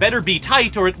 Better be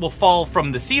tight, or it will fall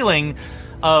from the ceiling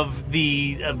of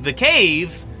the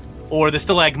cave, or the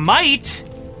stalagmite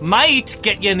might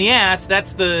get you in the ass.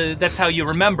 That's how you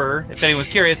remember. If anyone's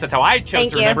curious, that's how I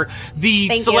chose to remember.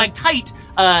 The stalactite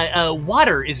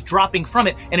water is dropping from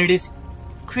it, and it is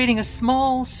creating a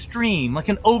small stream, like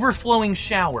an overflowing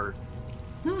shower.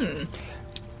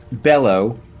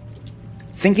 Bello,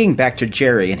 thinking back to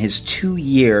Jerry and his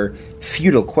 2-year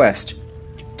futile quest,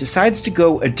 decides to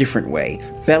go a different way.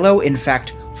 Bello, in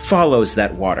fact, follows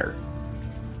that water.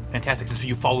 Fantastic. So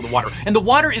you follow the water. And the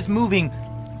water is moving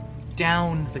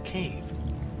down the cave.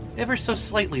 Ever so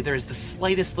slightly, there is the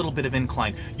slightest little bit of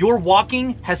incline. Your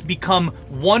walking has become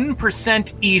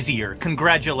 1% easier.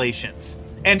 Congratulations.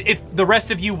 And if the rest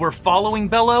of you were following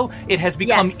Bello, it has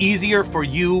become easier for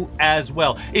you as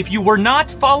well. If you were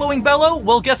not following Bello,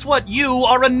 well, guess what? You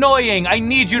are annoying. I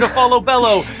need you to follow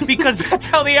Bello because that's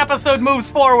how the episode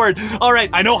moves forward. All right,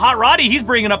 I know Hot Roddy, he's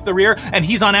bringing up the rear, and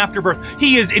he's on Afterbirth.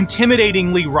 He is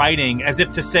intimidatingly riding as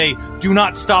if to say, do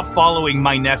not stop following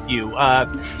my nephew.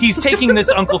 He's taking this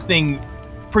uncle thing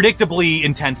predictably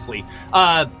intensely.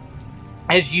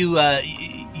 As you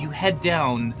head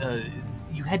down...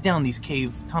 you head down these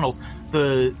cave tunnels,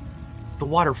 the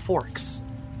water forks.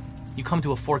 You come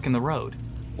to a fork in the road.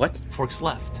 What? Forks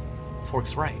left,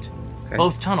 forks right. Okay.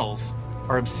 Both tunnels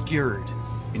are obscured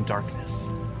in darkness.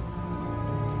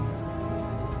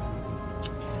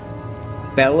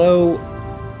 Bello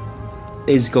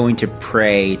is going to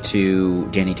pray to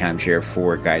Danny Timeshare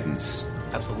for guidance.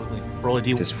 Absolutely. Roll a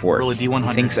Roll a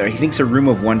D100. He thinks a Room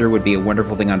of Wonder would be a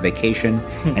wonderful thing on vacation,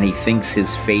 and he thinks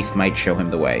his faith might show him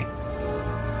the way.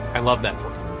 I love that for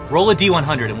you. Roll a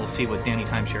D100 and we'll see what Danny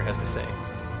Timeshare has to say.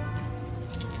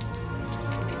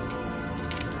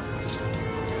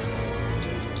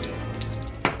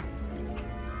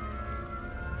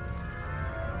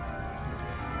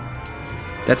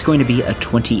 That's going to be a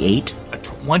 28. A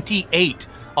 28.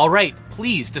 All right,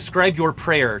 please describe your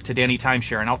prayer to Danny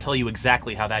Timeshare, and I'll tell you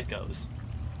exactly how that goes.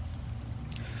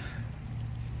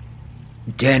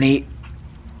 Danny,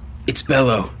 it's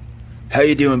Bello. How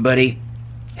you doing, buddy?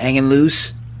 Hanging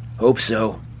loose? Hope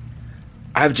so.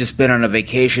 I've just been on a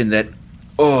vacation that,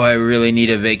 I really need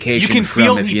a vacation you can from,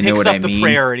 feel if he you know picks what up I the mean.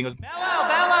 prayer, and he goes,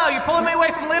 Bello, you're pulling me away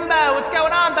from limbo. What's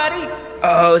going on, buddy?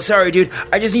 Oh, sorry, dude.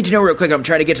 I just need to know real quick. I'm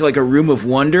trying to get to, a Room of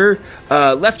Wonder.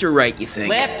 Left or right, you think?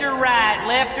 Left or right?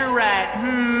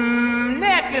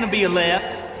 That's gonna be a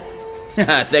left.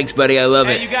 Thanks, buddy. I love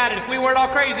it. You got it. If we weren't all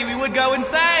crazy, we would go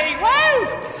insane. Woo!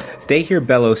 They hear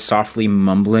Bello softly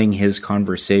mumbling his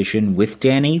conversation with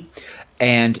Danny,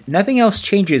 and nothing else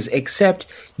changes except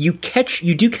you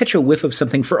do catch a whiff of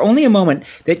something for only a moment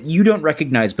that you don't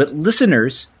recognize, but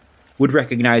listeners would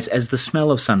recognize as the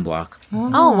smell of sunblock.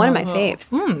 Oh, one of my faves.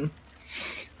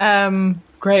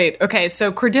 Great. Okay,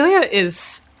 so Cordelia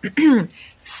is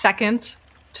second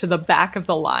to the back of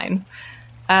the line.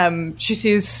 She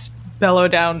sees Bello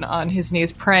down on his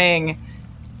knees praying.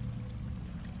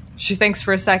 She thinks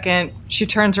for a second. She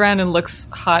turns around and looks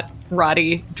Hot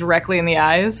Roddy directly in the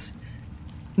eyes.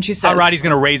 And she says... Hot Roddy's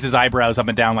going to raise his eyebrows up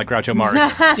and down like Groucho Marx.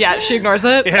 Yeah, she ignores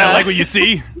it. Yeah, like what you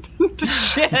see.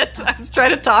 Shit. I was trying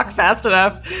to talk fast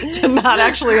enough to not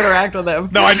actually interact with him.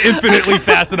 No, I'm infinitely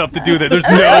fast enough to do that. There's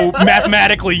no...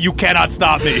 Mathematically, you cannot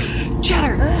stop me.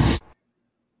 Cheddar!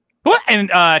 What? And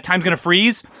time's going to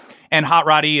freeze, and Hot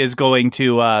Roddy is going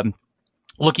to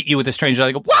look at you with a strange eye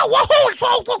and go, wow, holy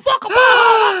fuck,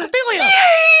 Cordelia!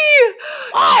 Yay!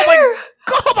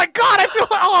 Oh my god, I feel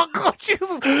like, oh god,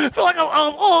 Jesus, I feel like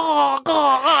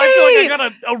I feel like I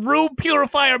got a room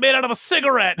purifier made out of a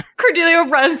cigarette. Cordelia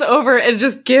runs over and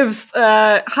just gives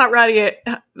Hot Roddy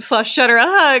 / Cheddar a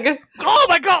hug. Oh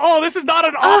my god, oh, this is not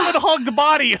an often hugged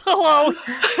body. Hello.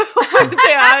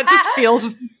 Yeah, it just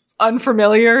feels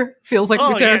unfamiliar. Feels like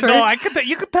new territory. Yeah, no,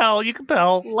 you could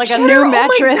tell. Like Cheddar, a new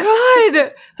mattress. Oh my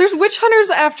god! There's witch hunters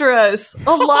after us.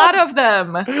 A lot of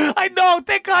them. I know.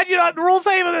 Thank God you're not in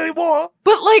Rosehaven anymore.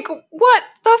 But like, what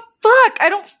the fuck? I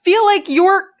don't feel like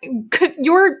your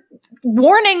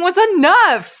warning was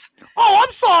enough. Oh,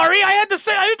 I'm sorry. I had to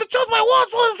choose my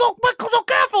words so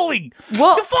carefully.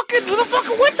 Well, the fucking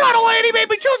witch hunter lady made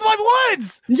me choose my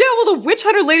words. Yeah, well, the witch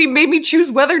hunter lady made me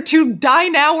choose whether to die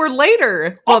now or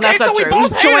later. Well, okay, that's not so true. we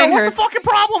both hate her. Join her. What's the fucking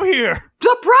problem here?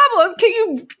 The problem?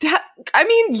 I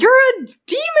mean, you're a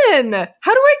demon.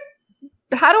 How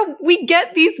do we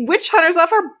get these witch hunters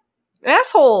off our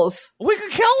assholes? We can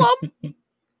kill them.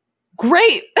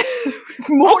 Great.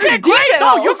 More okay, details. Great.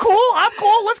 No, you're cool. I'm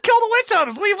cool. Let's kill the witch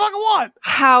hunters. What do you fucking want?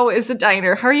 How is the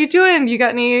diner? How are you doing? You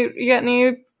got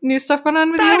any new stuff going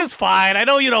on with you? Diner's fine. I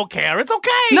know you don't care. It's okay.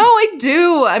 No, I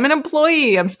do. I'm an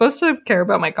employee. I'm supposed to care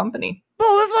about my company.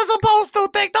 No, this was supposed to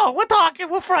think. No, we're talking.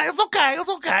 We're friends. It's okay. It's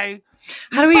okay.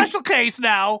 Special case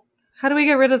now. How do we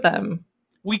get rid of them?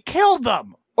 We killed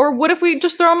them. Or what if we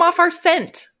just throw them off our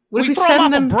scent? What if we throw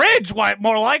send them off a bridge? Why,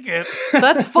 more like it.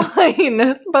 That's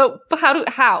fine. But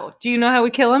how? Do you know how we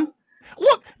kill him?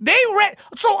 Look,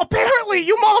 so apparently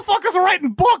you motherfuckers are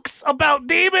writing books about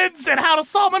demons and how to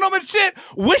summon them and shit.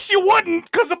 Wish you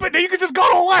wouldn't, because you could just go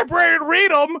to a library and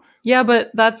read them. Yeah,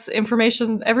 but that's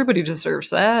information. Everybody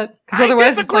deserves that. Because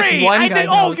otherwise it's like one guy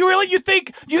knows. You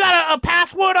think you got a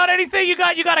password on anything? You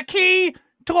got a key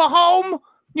to a home?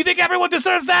 You think everyone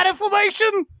deserves that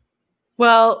information?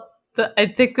 Well... I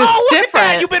think it's different. At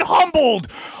that. You've been humbled.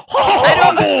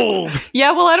 Humbled.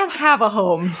 Yeah, well, I don't have a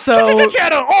home, so.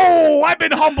 Cheddar. Oh, I've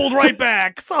been humbled right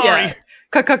back. Sorry.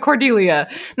 Yeah. Cordelia.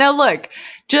 Now, look,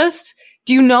 just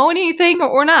do you know anything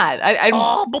or not? So.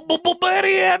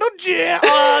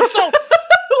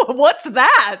 What's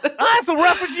that? That's a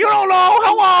reference you don't know.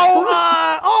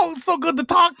 Hello. So good to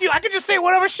talk to you. I can just say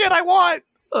whatever shit I want.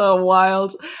 Oh,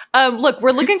 wild. Look,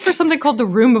 we're looking for something called the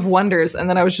Room of Wonders, and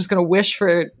then I was just going to wish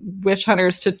for witch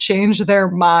hunters to change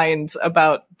their minds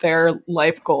about their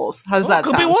life goals. How does that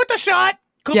sound? Could be worth a shot.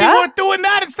 Could be worth doing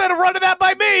that instead of running that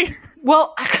by me.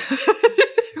 Well,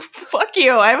 fuck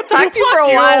you. I haven't talked to you for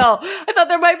a while. I thought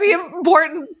there might be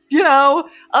important,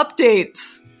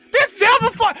 updates. There's never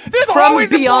fun. There's always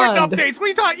beyond. Important updates. What are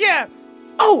you talking? Yeah.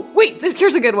 Oh, wait.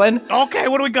 Here's a good one. Okay,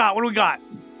 what do we got?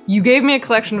 You gave me a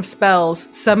collection of spells.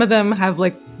 Some of them have,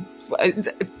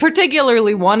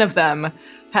 particularly one of them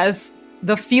has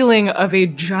the feeling of a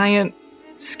giant,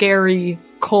 scary,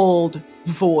 cold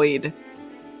void.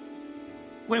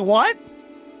 Wait, what?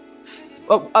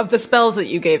 Of the spells that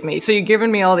you gave me. So you've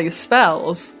given me all these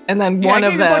spells, and then one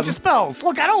of them... a bunch of spells.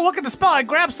 Look, I don't look at the spell. I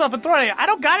grab stuff and throw it at you. I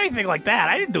don't got anything like that.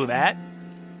 I didn't do that.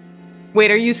 Wait,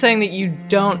 are you saying that you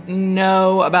don't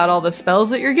know about all the spells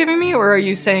that you're giving me, or are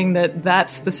you saying that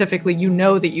specifically you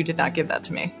know that you did not give that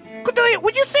to me? Cordelia,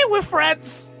 would you say we're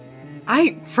friends?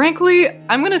 Frankly,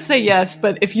 I'm going to say yes,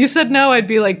 but if you said no, I'd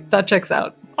be like, that checks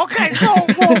out. Okay, so,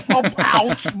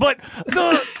 ouch, but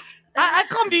I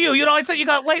come to you, I said you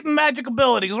got latent magic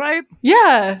abilities, right?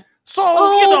 Yeah.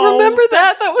 So, remember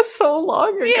that? That was so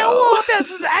long ago. Yeah, well,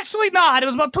 that's actually not. It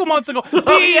was about 2 months ago.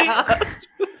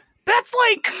 That's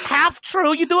half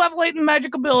true. You do have latent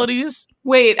magic abilities.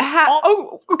 Wait,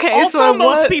 okay. Also,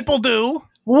 most people do.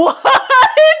 What?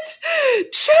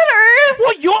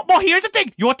 Cheddar! Well, here's the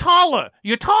thing. You're taller,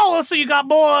 so you got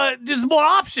there's more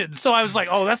options. So I was like,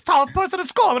 oh, that's the tallest person in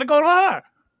school. I'm going to go to her.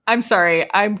 I'm sorry.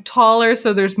 I'm taller,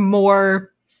 so there's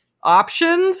more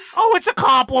options? Oh, it's a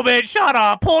compliment. Shut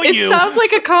up. It sounds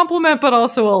like a compliment, but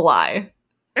also a lie.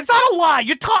 It's not a lie.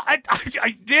 You're tall.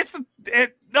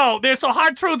 No, there's some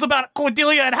hard truths about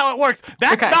Cordelia and how it works.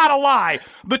 That's not a lie.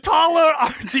 The taller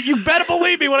you better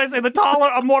believe me when I say the taller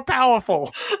are more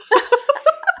powerful.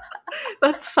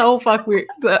 That's so weird.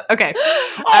 Okay.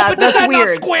 But does that weird.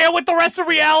 not square with the rest of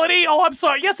reality? Oh, I'm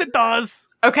sorry. Yes, it does.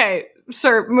 Okay,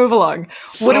 sir, move along.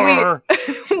 What do we...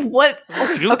 What...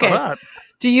 Okay.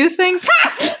 Do you think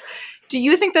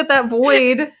that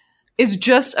void is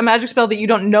just a magic spell that you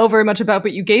don't know very much about,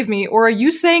 but you gave me? Or are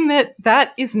you saying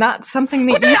that is not something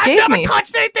that you gave me? I've never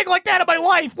touched anything like that in my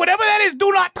life. Whatever that is,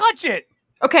 do not touch it.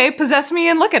 Okay, possess me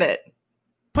and look at it.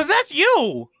 Possess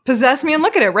you? Possess me and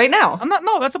look at it right now.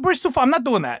 No, that's a bridge too far. I'm not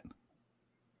doing that.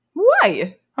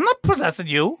 Why? I'm not possessing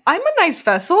you. I'm a nice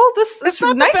vessel. This is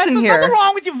not nice in here. There's nothing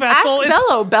wrong with your vessel. Ask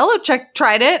Bello. Bello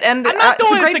tried it, and I'm not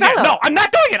doing this again. No, I'm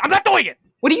not doing it. I'm not doing it.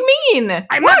 What do you mean?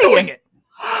 I'm not doing it.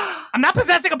 I'm not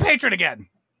possessing a patron again.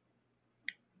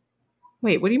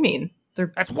 Wait, what do you mean?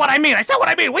 That's what I mean. I said what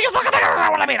I mean. What do you fucking think I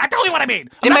what I mean? I tell you what I mean.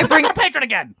 I'm not possessing a patron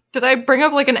again. Did I bring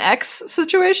up like an X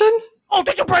situation? Oh,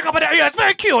 did you bring up an X? Yeah, it's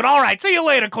very cute. All right, see you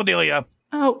later, Cordelia.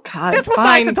 Oh, God. This was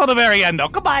nice until the very end, though.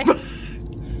 Goodbye.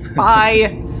 Bye.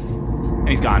 And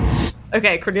he's gone.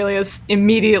 Okay, Cordelia's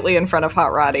immediately in front of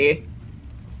Hot Roddy.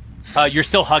 You're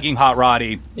still hugging Hot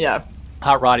Roddy. Yeah.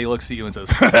 Hot Roddy looks at you and says,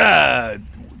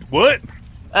 what?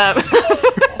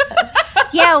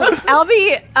 Yeah,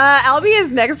 Albie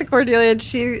is next to Cordelia, and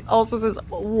she also says,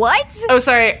 what? Oh,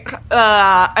 sorry.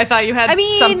 I thought you had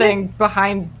something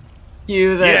behind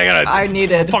you that I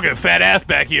needed. Fucking fat ass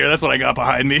back here. That's what I got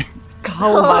behind me.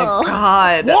 Oh my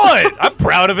God. What? I'm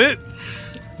proud of it.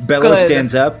 Bello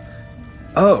stands up.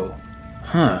 Oh,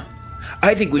 huh.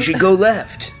 I think we should go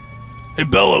left. Hey,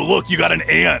 Bello, look, you got an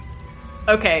ant.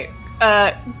 Okay,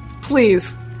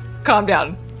 please, calm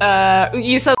down.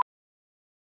 You said...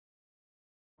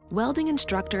 Welding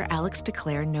instructor Alex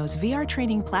DeClaire knows VR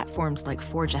training platforms like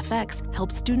Forge FX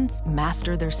help students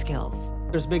master their skills.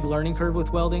 There's a big learning curve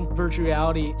with welding. Virtual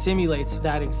reality simulates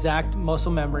that exact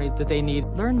muscle memory that they need.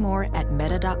 Learn more at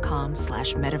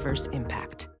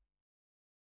meta.com/metaverseimpact.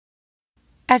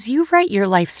 As you write your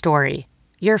life story,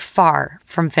 you're far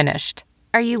from finished.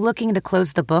 Are you looking to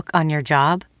close the book on your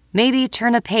job? Maybe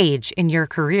turn a page in your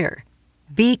career?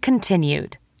 Be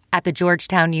continued at the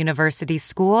Georgetown University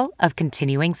School of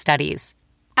Continuing Studies.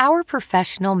 Our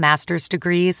professional master's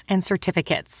degrees and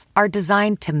certificates are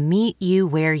designed to meet you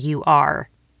where you are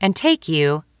and take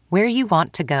you where you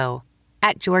want to go.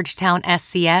 At Georgetown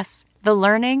SCS, the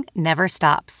learning never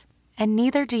stops, and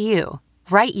neither do you.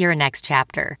 Write your next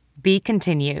chapter. Be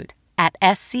continued at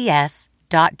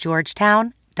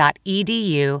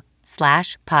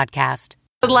scs.georgetown.edu/podcast.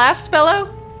 Left, Bello?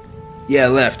 Yeah,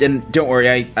 left. And don't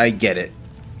worry, I get it.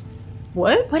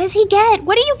 What? What does he get?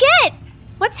 What do you get?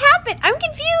 What's happened? I'm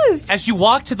confused. As you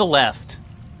walk to the left,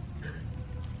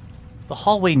 the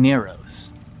hallway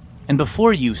narrows, and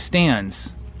before you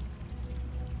stands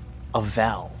a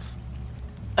valve.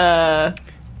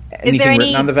 Anything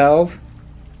written on the valve?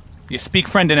 You speak,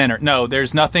 friend, and enter. No,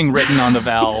 there's nothing written on the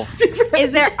valve.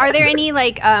 Are there any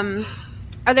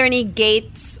are there any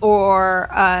gates or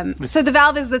so the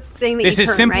valve is the thing that this you is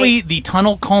turn, simply right? the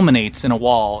tunnel culminates in a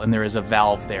wall, and there is a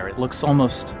valve there. It looks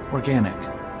almost organic.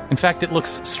 In fact, it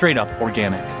looks straight up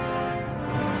organic.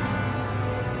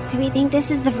 Do we think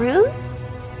this is the room?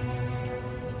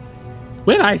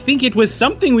 Well, I think it was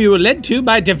something we were led to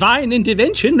by divine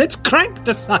intervention. Let's crank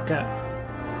the sucker.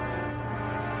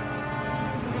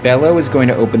 Bello is going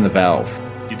to open the valve.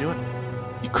 You do it.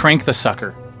 You crank the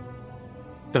sucker.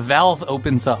 The valve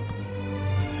opens up.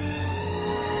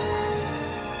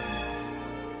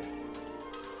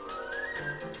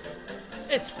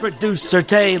 It's Producer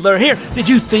Taylor here. Did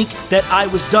you think that I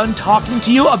was done talking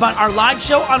to you about our live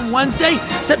show on Wednesday,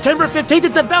 September 15th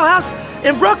at the Bell House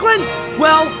in Brooklyn?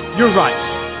 Well, you're right.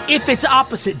 If it's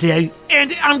opposite day,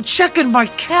 and I'm checking my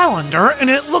calendar, and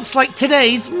it looks like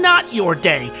today's not your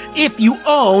day. If you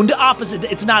owned opposite day,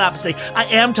 it's not opposite day. I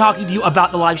am talking to you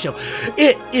about the live show.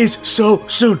 It is so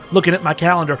soon. Looking at my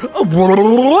calendar.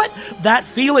 What? That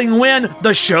feeling when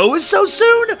the show is so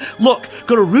soon? Look,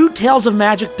 go to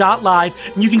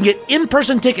rudetalesofmagic.live, and you can get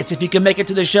in-person tickets if you can make it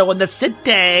to the show in the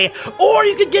city, or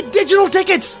you can get digital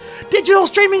tickets, digital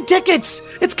streaming tickets.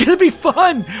 It's gonna be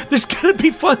fun. There's gonna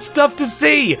be fun stuff to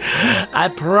see.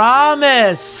 I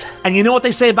promise. And you know what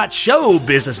they say about show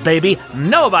business, baby?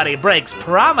 Nobody breaks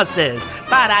promises.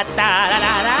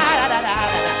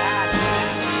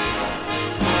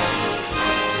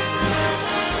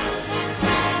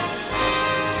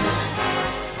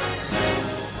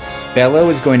 Bello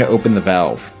is going to open the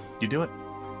valve. You do it.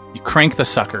 You crank the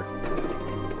sucker.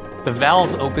 The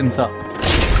valve opens up.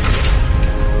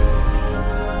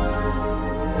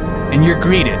 And you're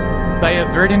greeted by a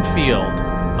verdant field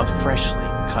of freshly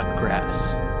cut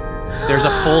grass. There's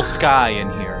a full sky in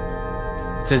here.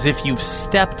 It's as if you've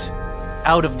stepped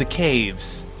out of the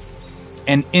caves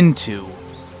and into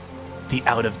the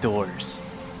out of doors.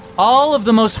 All of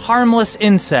the most harmless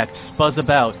insects buzz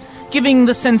about, giving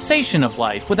the sensation of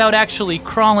life without actually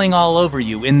crawling all over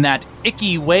you in that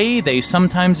icky way they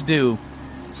sometimes do.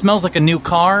 Smells like a new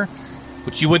car,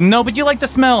 which you wouldn't know, but you like the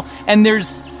smell, and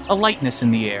there's a lightness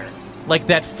in the air, like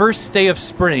that first day of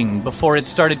spring before it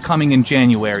started coming in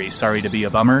January, sorry to be a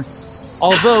bummer.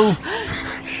 Although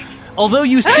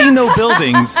you see no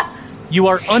buildings, you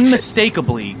are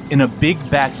unmistakably in a big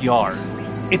backyard.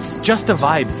 It's just a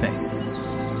vibe thing.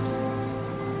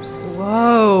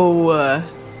 Whoa.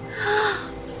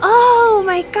 Oh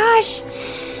my gosh.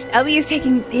 Elby is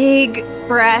taking big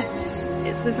breaths.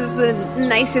 This is the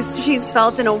nicest she's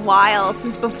felt in a while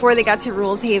since before they got to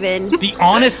Rules Haven. The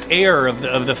honest air of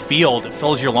the field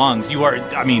fills your lungs. You are,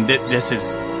 I mean, this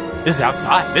is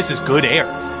outside. This is good air.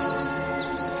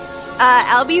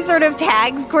 Albie sort of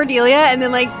tags Cordelia and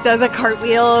then, does a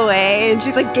cartwheel away, and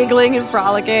she's, giggling and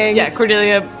frolicking. Yeah,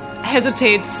 Cordelia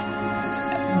hesitates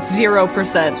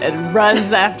 0% and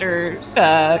runs after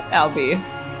Albie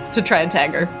to try and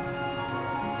tag her.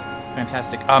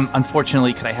 Fantastic.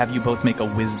 Unfortunately, could I have you both make a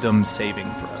wisdom saving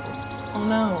throw? Oh,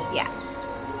 no. Yeah.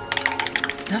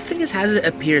 Nothing is as it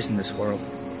appears in this world.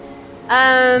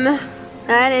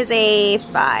 That is a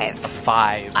 5.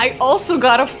 5. I also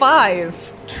got a 5.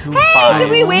 2 Hey, 5s. did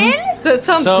we win? That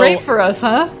sounds great for us,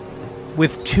 huh?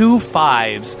 With 2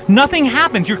 5s, nothing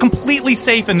happens. You're completely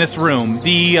safe in this room.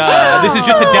 This is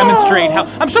just to demonstrate how...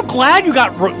 I'm so glad you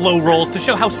got low rolls to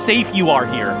show how safe you are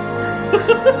here.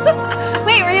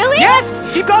 Wait, really? Yes!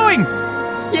 Keep going!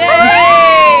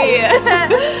 Yay!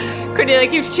 Cordelia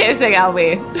keeps chasing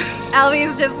Albie.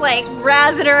 Albie's just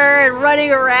razzing her and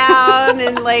running around,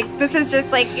 and this is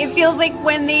just it feels like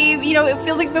when they, it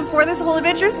feels like before this whole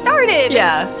adventure started.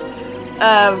 Yeah.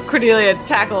 Cordelia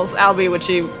tackles Albie when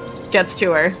she gets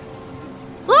to her.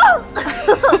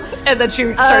 And then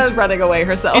she starts running away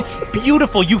herself. It's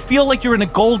beautiful. You feel like you're in a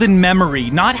golden memory.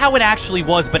 Not how it actually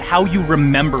was, but how you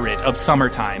remember it of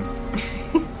summertime.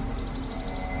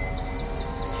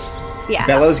 Yeah.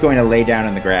 Bello's going to lay down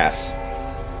in the grass.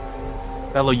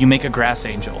 Bello, you make a grass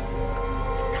angel.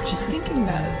 I'm just thinking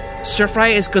about it. Stir-Fry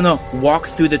is gonna walk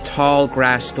through the tall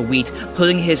grass, the wheat,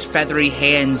 putting his feathery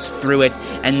hands through it,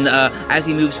 and as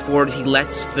he moves forward, he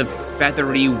lets the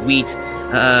feathery wheat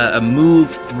move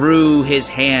through his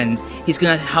hands. He's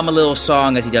gonna hum a little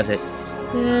song as he does it.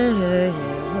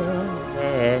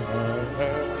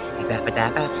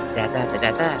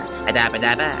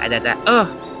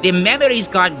 Oh, the memory's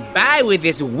gone by with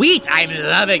this wheat. I'm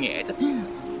loving it.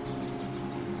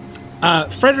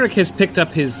 Frederick has picked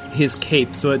up his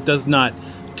cape so it does not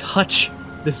touch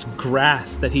this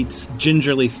grass that he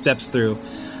gingerly steps through.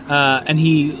 And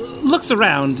he looks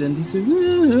around and he says,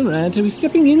 all right, are we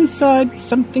stepping inside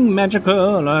something magical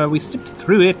or are we stepped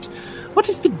through it? What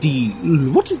is the deal?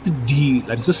 What is the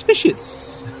deal? I'm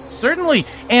suspicious. Certainly.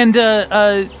 And,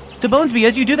 to Bonesby,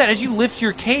 as you do that, as you lift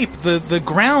your cape, the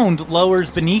ground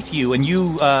lowers beneath you and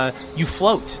you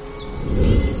float.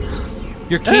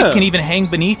 Your cape can even hang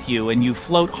beneath you, and you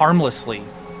float harmlessly,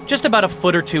 just about a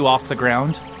foot or two off the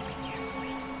ground.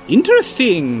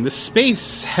 Interesting. The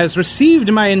space has received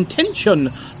my intention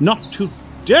not to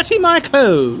dirty my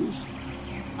clothes.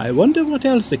 I wonder what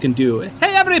else it can do.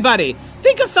 Hey, everybody,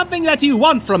 think of something that you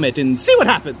want from it and see what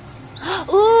happens.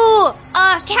 Ooh,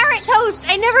 carrot toast.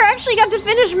 I never actually got to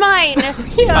finish mine.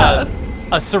 Yeah.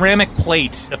 A ceramic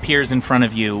plate appears in front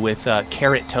of you with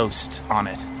carrot toast on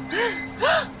it.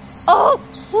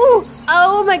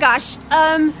 Oh my gosh.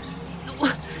 I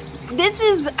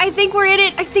think we're in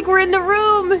it. I think we're in the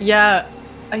room. Yeah,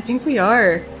 I think we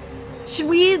are. Should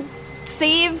we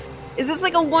save? Is this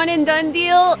a one and done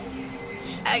deal?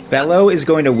 Bello is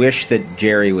going to wish that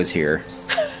Jerry was here.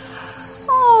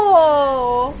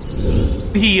 Oh.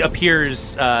 He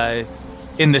appears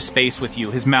in the space with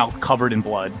you, his mouth covered in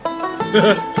blood.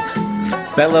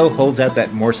 Bello holds out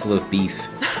that morsel of beef.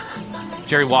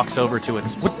 Jerry walks over to it.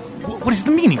 What is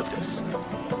the meaning of this?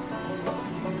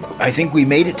 I think we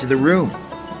made it to the room.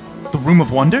 The Room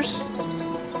of Wonders?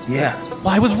 Yeah. Well,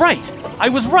 I was right. I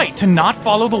was right to not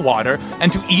follow the water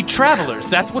and to eat travelers.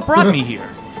 That's what brought me here.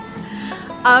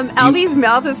 Albie's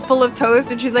mouth is full of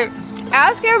toast, and she's like,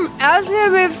 ask him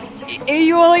if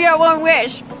you only got one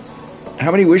wish.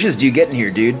 How many wishes do you get in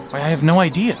here, dude? I have no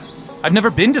idea. I've never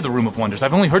been to the Room of Wonders.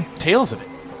 I've only heard tales of it.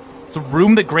 It's a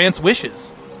room that grants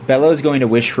wishes. Bello's going to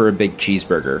wish for a big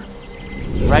cheeseburger.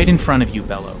 Right in front of you,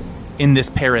 Bello, in this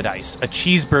paradise, a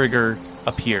cheeseburger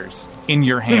appears in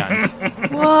your hands.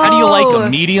 How do you like them?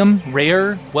 Medium,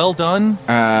 rare, well done?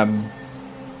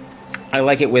 I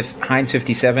like it with Heinz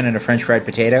 57 and a French fried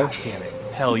potato. Damn it.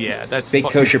 Hell yeah, that's Big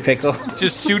kosher pickle.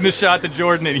 Just shooting a shot to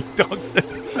Jordan and he dunks it.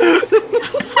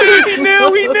 He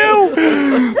knew.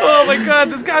 Oh my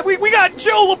god, this guy. We got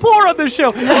Joe Lepore on this show.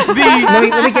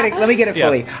 Let me get it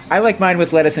fully. I like mine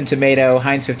with lettuce and tomato,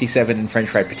 Heinz 57 and French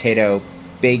fried potato,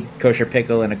 big kosher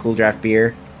pickle, and a cool draft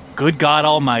beer. Good God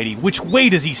Almighty, which way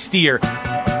does he steer?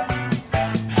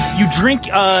 You drink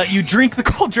the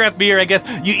cold draft beer, I guess.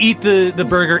 You eat the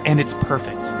burger, and it's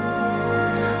perfect.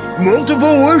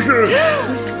 Multiple wishes.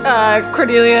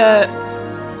 Cordelia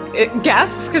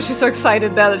gasps because she's so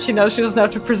excited now that she knows she doesn't have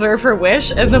to preserve her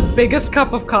wish, and the biggest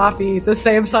cup of coffee, the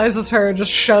same size as her,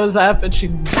 just shows up, and she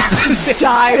just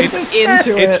dives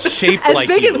into it. It's shaped As like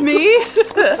big you. as me?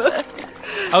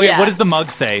 Oh yeah, what does the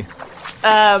mug say?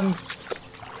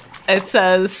 It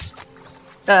says,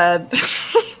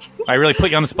 I really put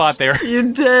you on the spot there.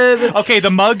 You did. Okay, the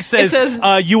mug says,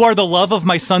 you are the love of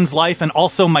my son's life and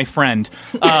also my friend.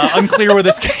 Unclear where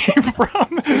this came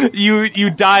from. You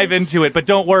dive into it, but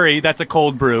don't worry, that's a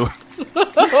cold brew.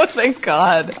 Oh, thank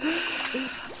God.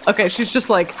 Okay, she's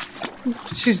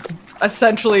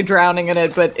essentially drowning in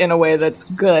it, but in a way that's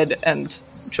good and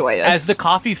joyous. As the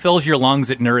coffee fills your lungs,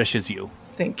 it nourishes you.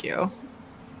 Thank you.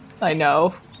 I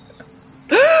know.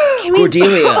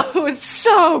 Cordelia. Oh, it's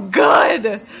so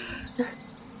good.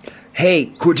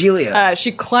 Hey, Cordelia.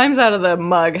 She climbs out of the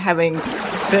mug, having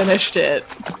finished it,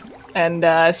 and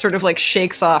sort of like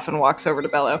shakes off and walks over to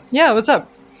Bello. Yeah, what's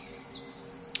up?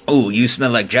 Oh, you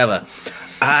smell like Java.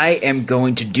 I am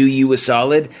going to do you a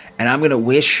solid, and I'm going to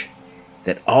wish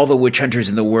that all the witch hunters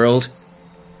in the world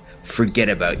forget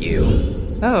about you.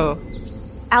 Oh.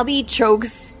 Albie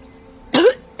chokes,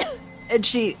 and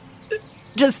she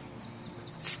just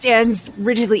stands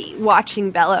rigidly watching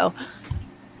Bello.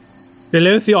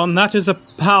 Belotheon, that is a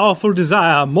powerful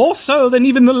desire, more so than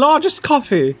even the largest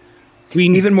coffee.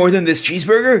 Even more than this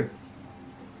cheeseburger?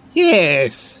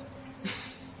 Yes.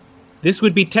 This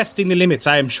would be testing the limits,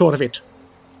 I am sure of it.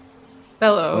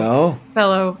 Bello. Well?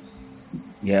 Bello.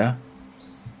 Yeah?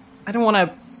 I don't want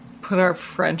to put our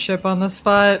friendship on the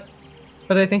spot,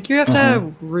 but I think you have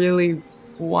to really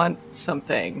want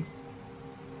something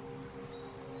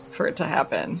for it to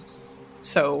happen.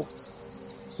 So...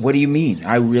 What do you mean?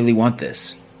 I really want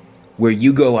this. Where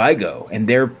you go, I go, and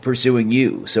they're pursuing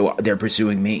you, so they're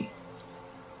pursuing me.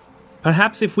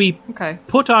 Perhaps if we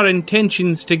put our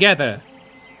intentions together.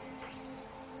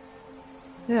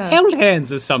 Yeah. Held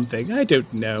hands or something, I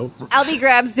don't know. Albie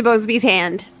grabs DeBosby's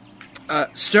hand.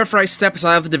 Stir-fry steps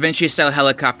out of the Da Vinci-style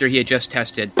helicopter he had just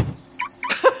tested.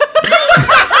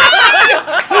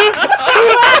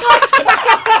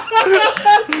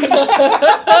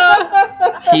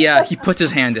 He puts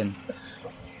his hand in.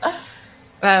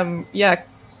 Yeah,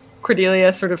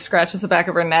 Cordelia sort of scratches the back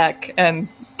of her neck and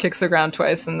kicks the ground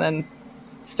twice and then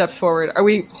steps forward. Are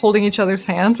we holding each other's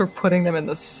hands or putting them in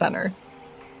the center?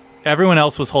 Everyone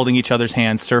else was holding each other's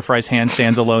hands. Stir-fry's hand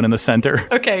stands alone in the center.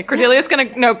 Okay, Cordelia's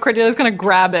gonna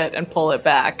grab it and pull it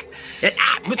back.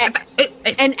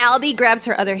 And Albie grabs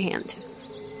her other hand.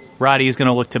 Roddy is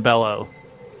gonna look to Bello.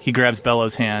 He grabs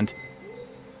Bello's hand.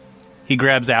 He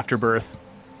grabs Afterbirth.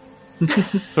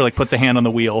 Sort of like puts a hand on the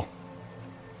wheel.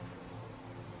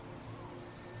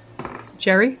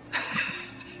 Jerry?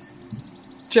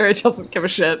 Jerry doesn't give a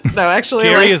shit. No, actually...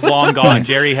 Jerry is long gone.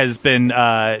 Jerry has been...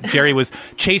 Jerry was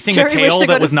chasing a tail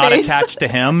that was not attached to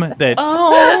him. That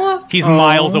he's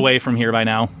miles away from here by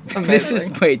now.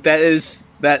 Amazing.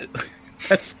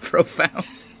 That's profound.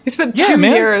 He spent 2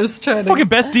 years trying to... Fucking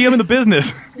best DM in the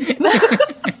business.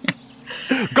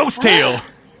 Ghost tail.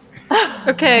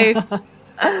 Okay.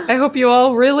 I hope you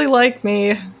all really like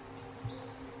me.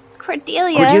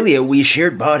 Cordelia, we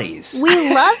shared bodies.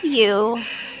 We love you.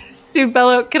 Dude,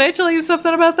 Bello, can I tell you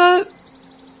something about that?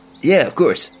 Yeah, of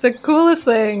course. The coolest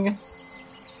thing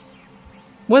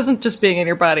wasn't just being in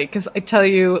your body, because I tell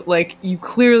you, like, you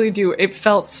clearly do. It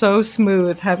felt so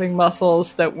smooth having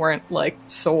muscles that weren't, like,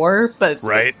 sore, but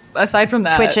aside from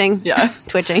that... Twitching. Yeah.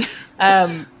 Twitching.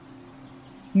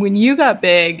 When you got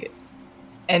big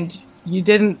and you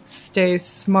didn't stay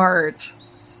smart,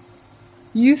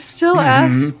 you still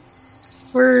asked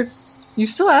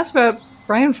about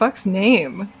Brian Fuck's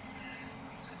name.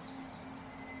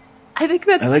 I think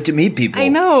that's... I like to meet people. I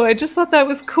know. I just thought that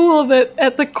was cool that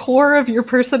at the core of your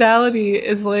personality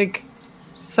is, like,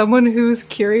 someone who's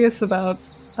curious about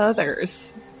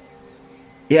others.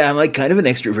 Yeah, I'm, like, kind of an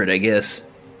extrovert, I guess.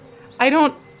 I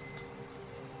don't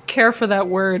care for that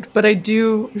word, but I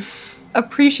do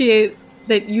appreciate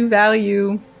that you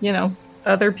value,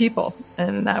 other people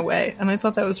in that way. And I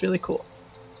thought that was really cool.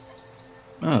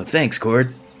 Oh, thanks,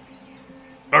 Cord.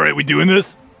 All right, we doing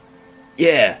this?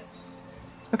 Yeah.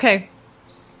 Okay.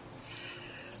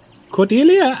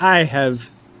 Cordelia, I have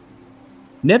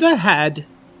never had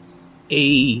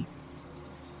a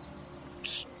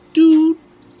student,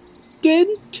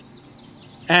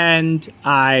 and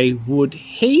I would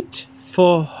hate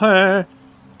for her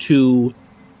to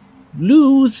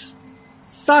lose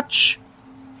such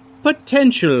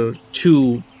potential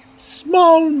to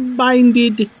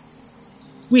small-minded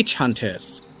witch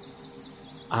hunters.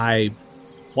 I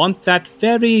want that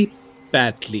very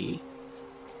badly.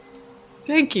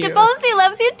 Thank you. DeBonesby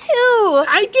loves you too.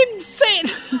 I didn't say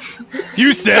it.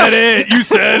 You said it. You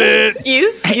said it. You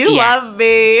love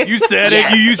me. You said it.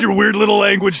 You used your weird little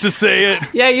language to say it.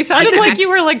 Yeah, you sounded like you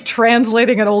were like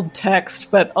translating an old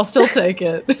text, but I'll still take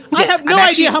it. I have no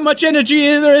idea how much energy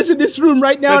there is in this room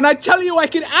right now, and I tell you I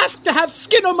can ask to have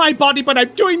skin on my body, but I'm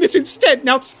doing this instead.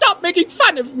 Now stop making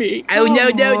fun of me. Oh,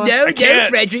 no,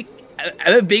 Frederick.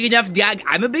 I'm a big enough guy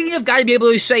to be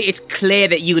able to say it's clear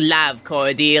that you love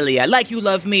Cordelia, like you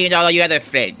love me and all your other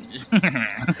friends.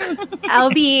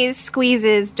 Albie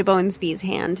squeezes DeBonesby's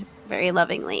hand very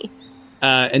lovingly.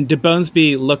 And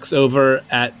DeBonesby looks over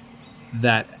at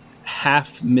that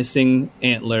half-missing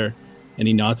antler, and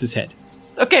he nods his head.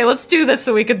 Okay, let's do this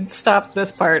so we can stop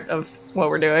this part of what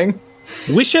we're doing.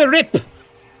 Wish a rip.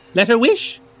 Let her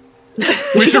wish.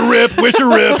 Wish a rip. Wish a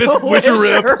rip. It's wish a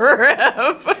rip.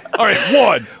 All right,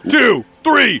 1, 2,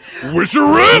 3. Wish a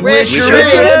rip. Wish a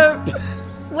rip.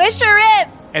 Wish a rip.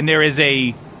 And there is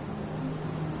a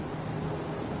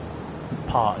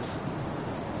pause.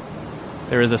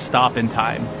 There is a stop in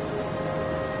time.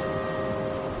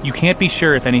 You can't be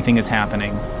sure if anything is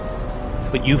happening,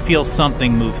 but you feel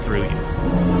something move through you.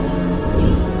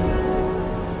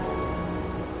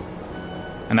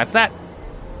 And that's that.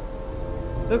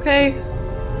 Okay.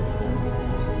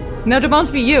 Now,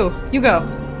 DeBonesby, you go.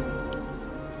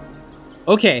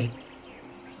 Okay.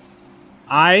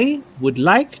 I would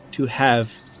like to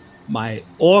have my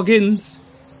organs,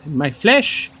 and my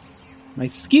flesh, my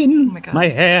skin, my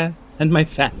hair, and my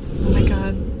fats. Oh my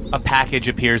god. A package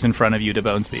appears in front of you,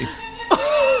 DeBonesby.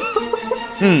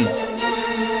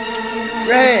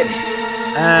 Fred!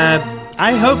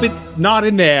 I hope it's not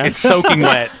in there. It's soaking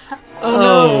wet.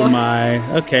 Oh my.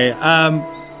 Okay.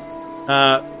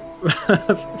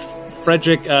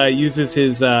 Frederick uses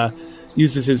his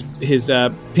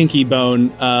pinky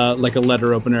bone like a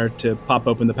letter opener to pop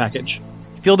open the package.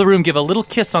 Feel the room give a little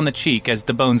kiss on the cheek as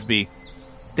DeBonesby.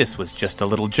 This was just a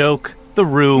little joke. The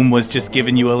room was just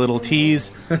giving you a little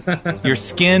tease. Your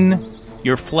skin,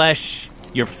 your flesh,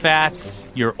 your fats,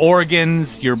 your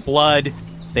organs, your blood,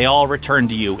 they all return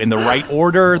to you in the right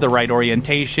order, the right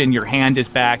orientation. Your hand is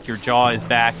back, your jaw is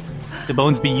back.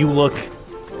 DeBonesby, you look,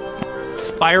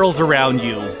 spirals around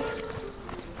you.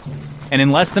 And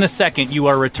in less than a second, you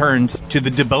are returned to the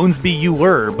DeBonesby you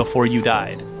were before you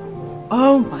died.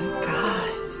 Oh my god.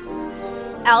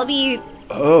 Albie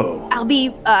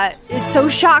is so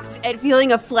shocked at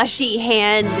feeling a fleshy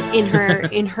hand in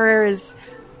hers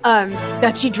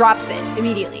that she drops it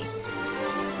immediately.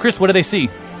 Chris, what do they see?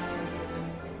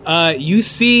 You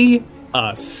see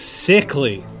a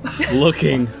sickly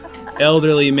looking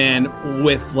elderly man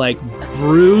with like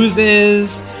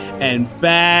bruises and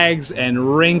bags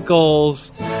and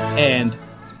wrinkles and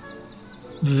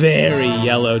very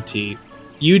yellow teeth.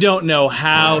 You don't know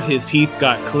how his teeth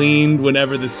got cleaned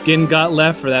whenever the skin got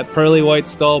left for that pearly white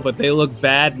skull, but they look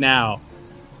bad now.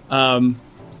 And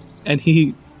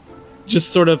he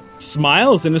just sort of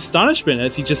smiles in astonishment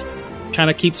as he just kind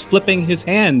of keeps flipping his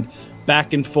hand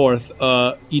back and forth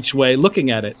each way, looking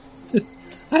at it.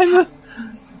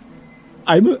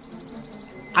 I'm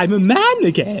a man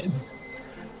again.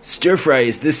 Stir Fry,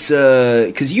 is this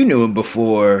because you knew him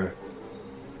before?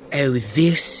 Oh,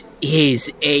 this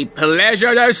is a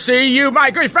pleasure to see you,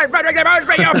 my good friend Frederick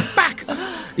DeBonesby. You're back.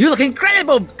 You look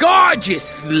incredible,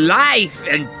 gorgeous, lithe,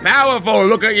 and powerful.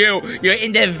 Look at you. You're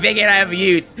in the vigor of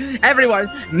youth. Everyone,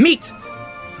 meet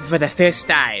for the first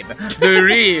time the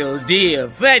real deal,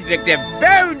 Frederick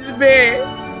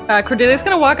DeBonesby. Cordelia's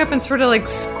gonna walk up and sort of like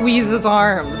squeeze his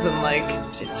arms and like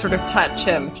sort of touch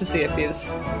him to see if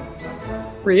he's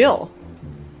real.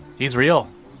 He's real.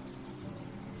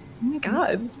 Oh my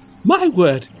god. My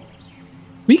word.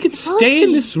 We could stay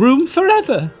in this room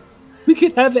forever. We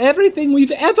could have everything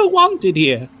we've ever wanted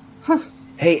here. Huh.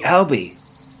 Hey, Albie.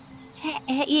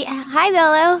 Hey, hi,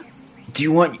 Bello. Do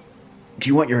you want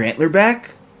your antler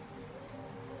back?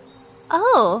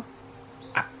 Oh.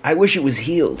 I wish it was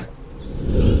healed.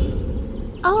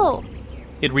 Oh.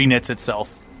 It reknits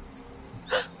itself.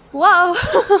 Whoa.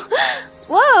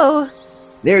 Whoa.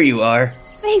 There you are.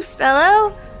 Thanks,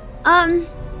 Bello.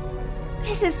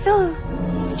 This is so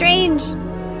strange.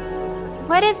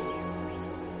 What if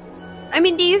I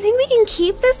mean, do you think we can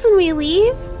keep this when we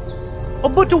leave?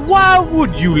 Oh, but why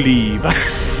would you leave?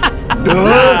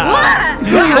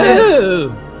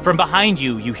 From behind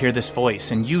you, you hear this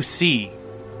voice, and you see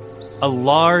a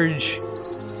large,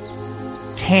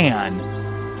 tan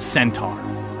centaur.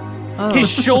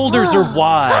 His shoulders are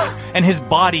wide, and his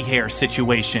body hair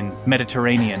situation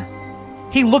Mediterranean.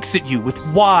 He looks at you with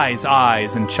wise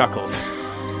eyes and chuckles.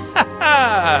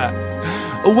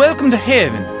 Welcome to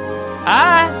heaven.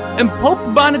 I am Pope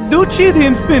Bonaducci the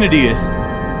Infinitieth.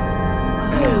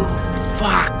 Oh,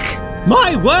 fuck.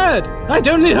 My word! I'd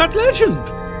only heard legend.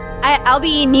 I'll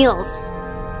be Niels.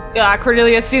 Yeah,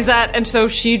 Cordelia sees that, and so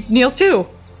she kneels too.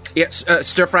 Yes,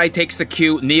 Stir Fry takes the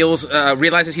cue. Niels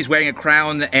realizes he's wearing a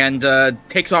crown and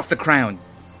takes off the crown.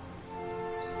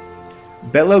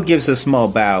 Bello gives a small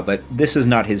bow, but this is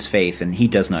not his faith, and he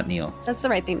does not kneel. That's the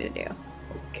right thing to do.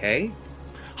 Okay.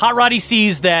 Hot Roddy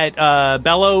sees that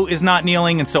Bello is not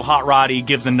kneeling, and so Hot Roddy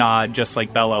gives a nod, just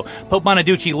like Bello. Pope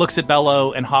Bonaducci looks at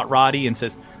Bello and Hot Roddy and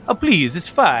says, "Oh, please, it's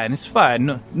fine, it's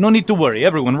fine. No need to worry.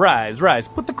 Everyone, rise.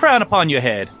 Put the crown upon your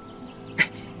head."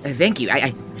 Thank you.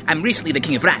 I'm recently the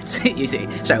king of rats, you see.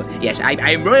 So, yes,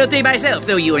 I'm royalty myself,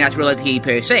 though you are not royalty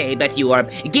per se, but you are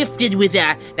gifted with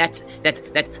that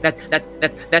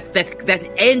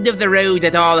end of the road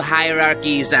that all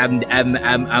hierarchies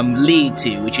lead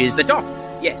to, which is the top.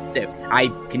 Yes, so I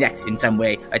connect in some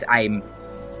way, but I'm...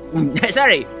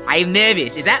 Sorry, I'm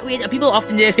nervous. Is that weird? Are people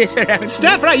often nervous around?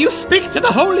 Stir Fry, you speak to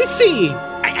the Holy See!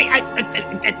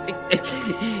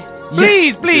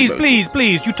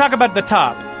 Please, you talk about the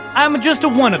top. I'm just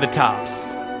one of the tops.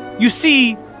 You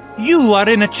see, you are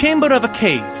in a chamber of a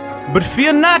cave, but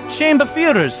fear not, chamber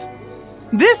fearers.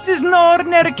 This is no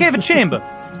ordinary cave chamber.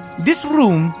 This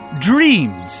room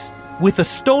dreams with a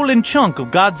stolen chunk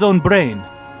of God's own brain.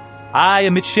 I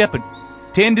am its shepherd,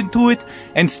 tending to it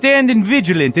and standing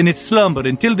vigilant in its slumber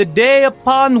until the day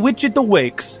upon which it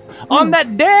awakes. On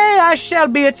that day I shall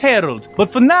be its herald,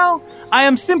 but for now I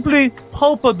am simply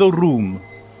Pope of the room.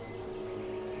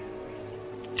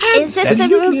 Is this the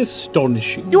room?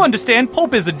 Astonishing. You understand,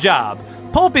 Pope is a job.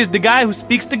 Pope is the guy who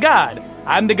speaks to God.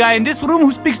 I'm the guy in this room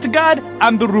who speaks to God.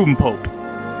 I'm the room Pope.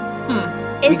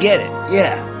 We get it.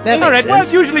 Yeah. That All makes right, well,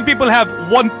 sense. usually people have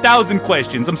 1,000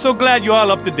 questions. I'm so glad you're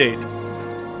all up to date.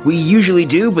 We usually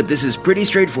do, but this is pretty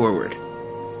straightforward.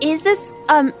 Is this,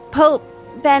 Pope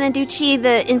Bonaducci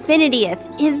the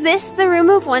Infinitieth? Is this the Room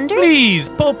of Wonders? Please,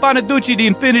 Pope Bonaducci the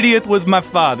Infinitieth was my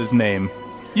father's name.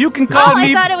 You can call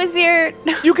me... I thought it was your...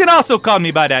 You can also call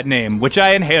me by that name, which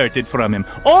I inherited from him.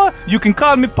 Or you can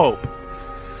call me Pope.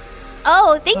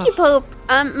 Oh, thank you, Pope.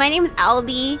 My name is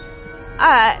Albie.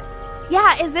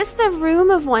 Yeah, is this the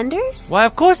Room of Wonders? Why,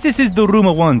 of course this is the Room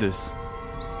of Wonders.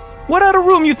 What other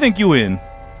room you think you in?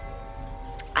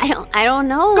 I don't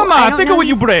know. Come on, think of with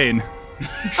your brain.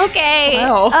 Okay.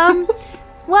 Wow.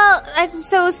 Well,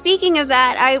 so speaking of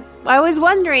that, I was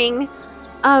wondering,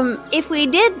 if we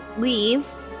did leave,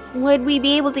 would we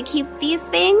be able to keep these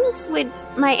things? Would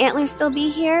my antlers still be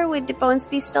here? Would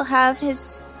Bonesby still have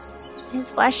his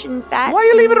flesh and fat? Why are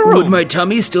you leaving the room? Would my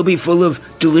tummy still be full of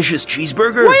delicious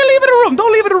cheeseburger? Why are you leaving the room?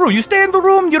 Don't leave the room. You stay in the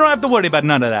room, you don't have to worry about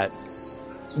none of that.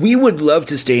 We would love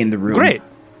to stay in the room. Great.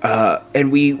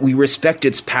 And we respect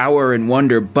its power and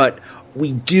wonder, but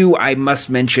we do, I must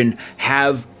mention,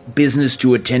 have business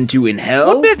to attend to in hell.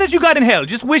 What business you got in hell?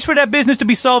 Just wish for that business to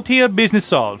be solved here, business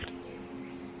solved.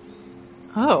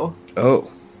 Oh.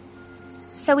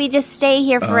 So we just stay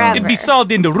here forever. It'd be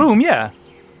solved in the room, yeah.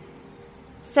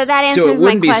 So that answers So it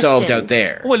wouldn't my be question. solved out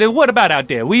there. Well, then what about out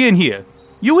there? We in here.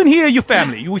 You in here, your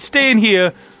family. You stay in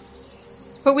here.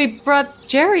 But we brought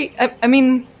Jerry. I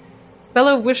mean,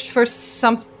 Bella wished for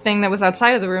something that was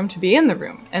outside of the room to be in the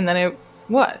room, and then it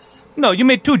was. No, you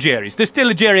made two Jerrys. There's still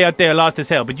a Jerry out there lost as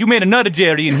hell, but you made another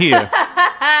Jerry in here.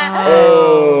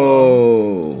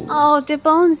 Oh, De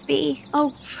Bonesby.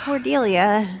 Oh,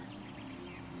 Cordelia.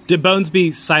 De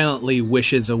Bonesby silently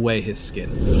wishes away his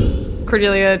skin.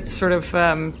 Cordelia sort of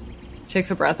takes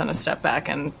a breath and a step back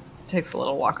and takes a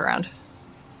little walk around.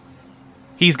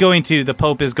 The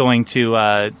Pope is going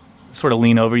to sort of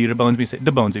lean over you to Bonesby and say,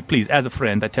 De Bonesby, please, as a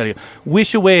friend, I tell you,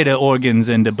 wish away the organs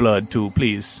and the blood too,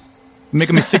 please.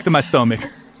 Making me sick to my stomach.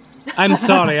 I'm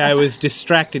sorry, I was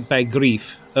distracted by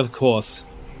grief, of course.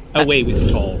 Away with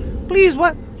it all. Please,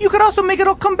 what? You could also make it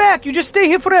all come back. You just stay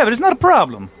here forever. It's not a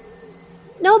problem.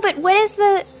 No, but what is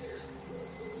the...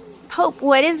 Pope,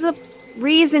 what is the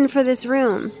reason for this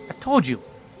room? I told you.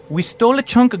 We stole a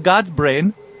chunk of God's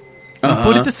brain, we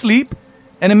put it to sleep,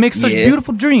 and it makes such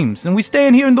beautiful dreams, and we stay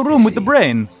in here in the room with the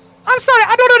brain. I'm sorry,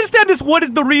 I don't understand this. What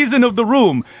is the reason of the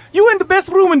room? You in the best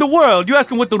room in the world, you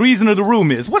asking what the reason of the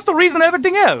room is. What's the reason of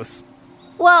everything else?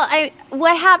 Well,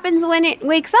 what happens when it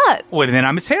wakes up? Well, then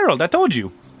I'm Miss Harold. I told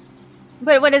you.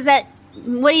 But what does that?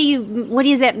 What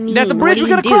does that mean? That's a bridge we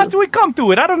gotta cross till we come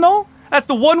to it. I don't know. That's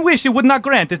the one wish it would not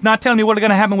grant. It's not telling me what's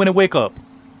gonna happen when it wake up.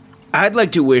 I'd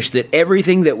like to wish that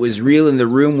everything that was real in the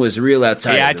room was real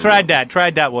outside. Yeah, I of the tried room. that.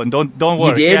 Tried that one. Don't worry.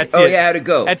 You did? That's Oh, it. yeah, how'd it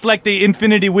go? That's like the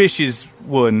Infinity Wishes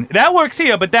one. That works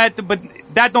here, but that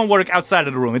don't work outside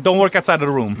of the room. It don't work outside of the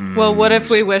room. Well, what if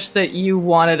we wish that you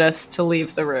wanted us to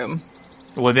leave the room?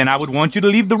 Well, then I would want you to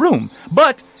leave the room.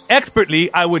 But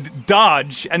expertly, I would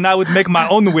dodge, and I would make my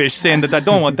own wish saying that I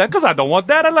don't want that, because I don't want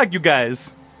that. I like you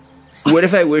guys. What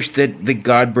if I wish that the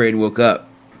God Brain woke up?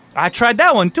 I tried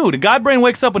that one, too. The God Brain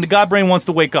wakes up when the God Brain wants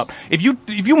to wake up. If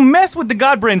you mess with the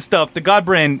God Brain stuff, the God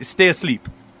Brain stay asleep.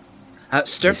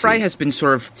 Stir Fry has been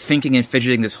sort of thinking and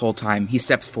fidgeting this whole time. He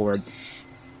steps forward.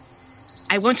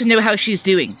 I want to know how she's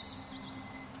doing.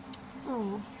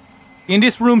 In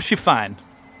this room, she fine.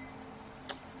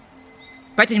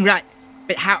 But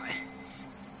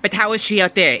how is she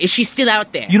out there? Is she still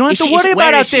out there? You don't have to worry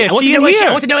about out there. I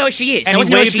want to know where she is. And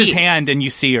he waves his hand, and you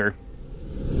see her.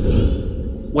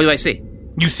 What do I see?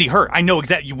 You see her. I know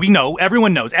exactly. We know.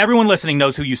 Everyone knows. Everyone listening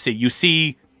knows who you see. You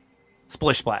see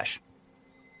Splish Splash.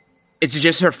 Is it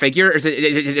just her figure? Or is it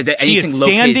anything she is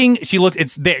standing. located? She looks.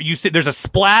 It's there. You see. There's a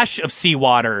splash of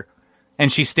seawater,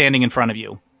 and she's standing in front of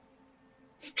you.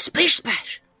 Splish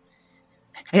Splash.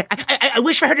 I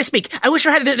wish for her to speak. I wish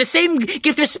for her the same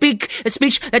gift of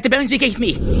speech that the Bonesby gave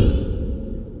me.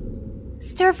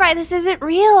 Stir Fry, this isn't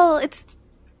real.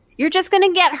 You're just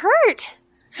gonna get hurt.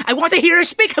 I want to hear her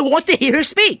speak. I want to hear her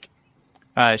speak.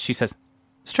 She says,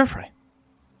 Stir Fry.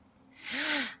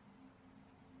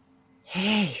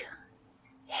 Hey,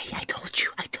 I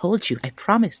told you. I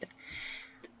promised.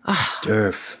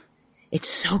 Sturf. It's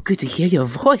so good to hear your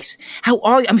voice. How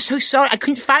are you? I'm so sorry. I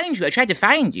couldn't find you. I tried to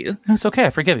find you. No, it's okay. I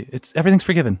forgive you. Everything's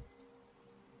forgiven.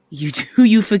 You do?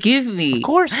 You forgive me? Of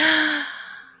course.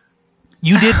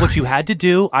 You did what you had to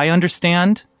do. I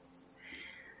understand.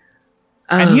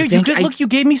 And here, look, you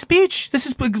gave me speech. This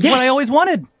is what I always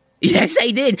wanted. Yes,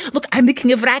 I did. Look, I'm the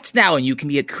king of rats now, and you can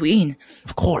be a queen.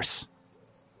 Of course.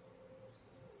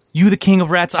 You the king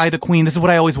of rats, I the queen. This is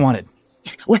what I always wanted.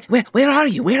 Where are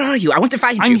you? Where are you? I want to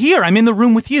find you. I'm here. I'm in the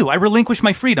room with you. I relinquish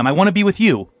my freedom. I want to be with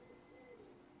you.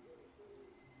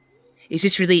 Is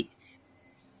this really...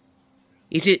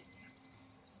 Is it...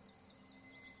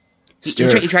 He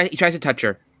tries to touch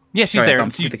her. Yeah, she's there.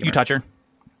 So you touch her.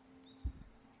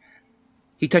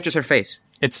 He touches her face.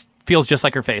 It feels just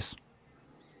like her face.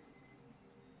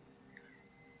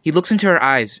 He looks into her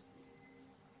eyes.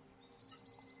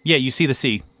 Yeah, you see the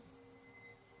sea.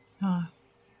 Oh.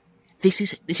 This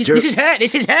is her.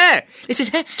 This is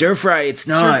her. Stir Fry, it's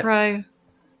not. Stir Fry.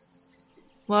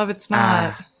 Love, it's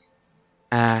not.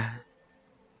 I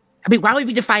mean, why would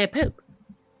we defy a pope?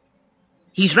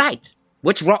 He's right.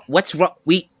 What's wrong?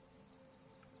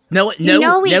 No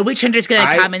witch hunter's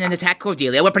gonna come in and attack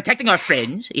Cordelia. We're protecting our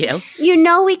friends, you know. You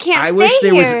know we can't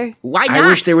stay here. Why not? I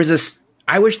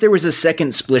wish there was a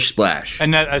second Splish Splash.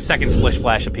 And a second Splish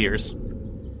Splash appears.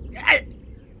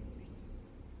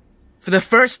 For the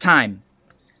first time,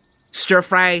 Stir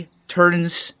Fry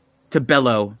turns to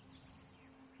Bello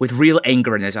with real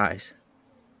anger in his eyes.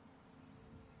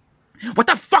 What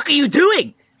the fuck are you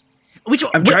doing?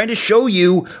 I'm trying to show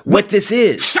you what this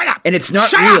is. Shut up! And it's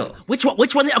not Shut real. Up! Which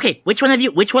one? Okay, which one of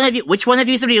you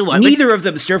is the real one? Neither of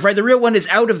them, Stir Fry. The real one is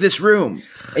out of this room.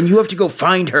 And you have to go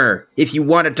find her if you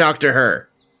want to talk to her.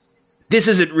 This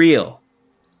isn't real.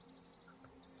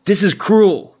 This is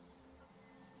cruel.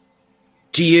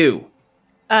 To you.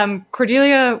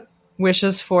 Cordelia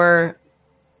wishes for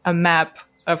a map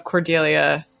of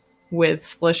Cordelia with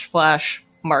Splish Splash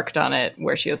marked on it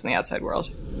where she is in the outside world.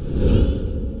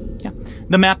 Yeah.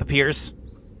 The map appears.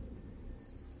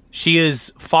 She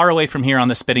is far away from here on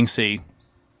the Spitting Sea.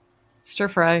 Stir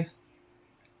Fry.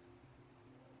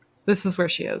 This is where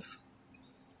she is.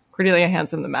 Cordelia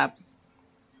hands him the map.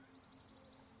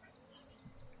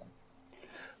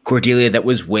 Cordelia, that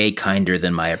was way kinder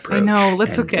than my approach. I know,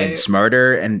 that's okay. And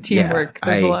smarter and teamwork.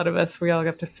 There's a lot of us. We all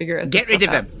have to figure it out. Get rid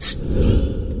of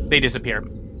them. They disappear.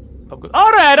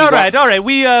 All right.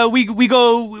 We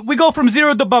go from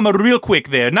zero to bummer real quick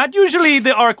there. Not usually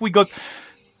the arc we go.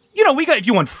 You know, we got if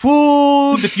you want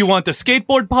food, if you want the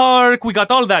skateboard park, we got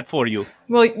all that for you.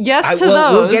 Well, yes to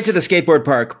those. We'll get to the skateboard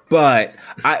park, but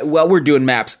while we're doing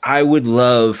maps, I would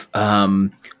love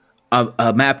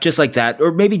a map just like that,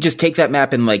 or maybe just take that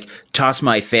map and like toss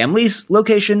my family's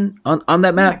location on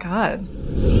that map. Oh my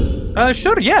god.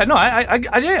 Sure. Yeah. No.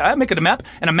 I make it a map,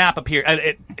 and a map appears.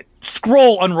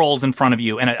 Scroll unrolls in front of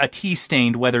you, and a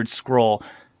tea-stained, weathered scroll,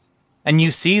 and you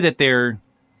see that there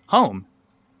home.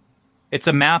 It's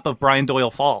a map of Brian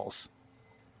Doyle Falls.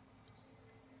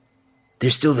 They're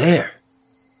still there.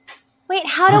 Wait,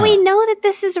 how do we know that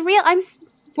this is real?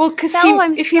 Because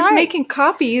if he's making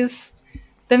copies,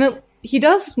 then he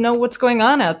does know what's going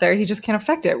on out there. He just can't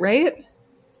affect it, right?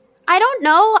 I don't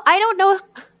know.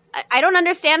 I don't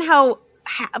understand how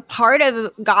part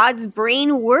of God's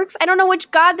brain works. I don't know which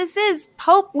God this is.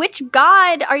 Pope, which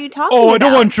God are you talking about?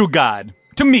 The one true God.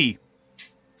 To me.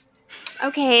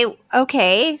 Okay.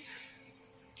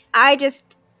 I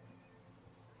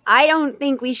don't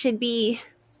think we should be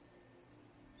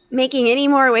making any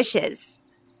more wishes.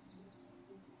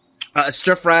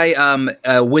 Stir Fry,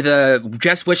 with a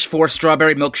just wish for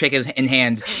strawberry milkshake in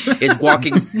hand, is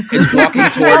walking towards.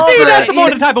 That's more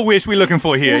the type of wish we're looking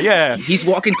for here. Yeah, he's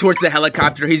walking towards the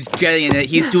helicopter. He's getting in it.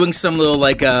 He's doing some little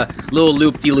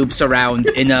loop-de-loops around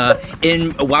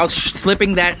while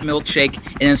slipping that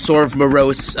milkshake in a sort of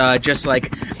morose, just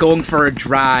like going for a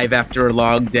drive after a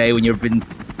long day when you've been,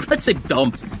 let's say,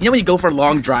 dumped. You know when you go for a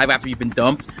long drive after you've been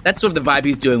dumped? That's sort of the vibe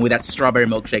he's doing with that strawberry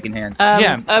milkshake in hand.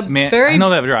 Man, I know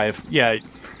that drive. Yeah.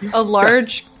 A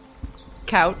large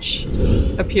couch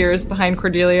appears behind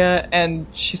Cordelia, and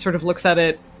she sort of looks at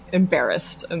it,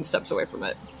 embarrassed, and steps away from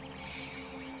it.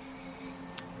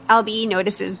 Albie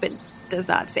notices, but does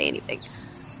not say anything.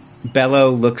 Bello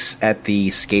looks at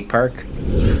the skate park.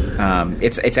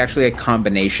 It's actually a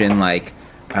combination,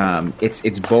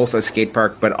 it's both a skate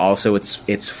park, but also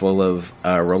it's full of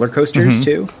roller coasters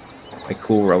too, like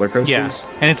cool roller coasters. Yeah,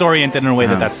 and it's oriented in a way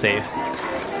that's safe.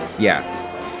 Yeah,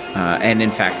 and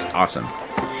in fact, awesome.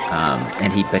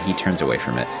 But he turns away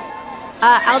from it.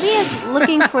 Albie is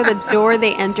looking for the door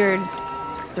they entered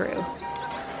through.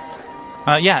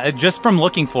 Just from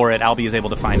looking for it, Albie is able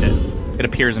to find it. It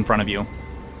appears in front of you.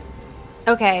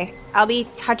 Okay, Albie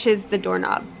touches the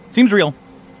doorknob. Seems real.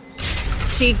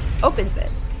 She opens it.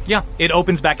 Yeah, it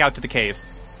opens back out to the cave.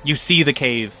 You see the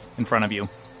cave in front of you.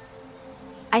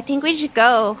 I think we should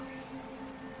go.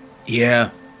 Yeah.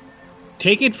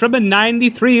 Take it from a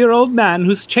 93-year-old man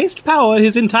who's chased power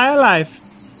his entire life.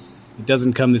 It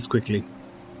doesn't come this quickly.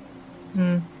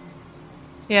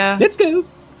 Yeah. Let's go.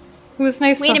 It was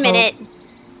nice. Wait a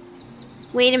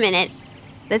minute.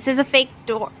 This is a fake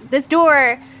door. This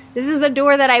is the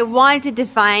door that I wanted to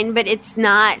find, but it's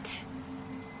not.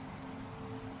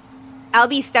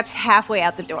 Albie steps halfway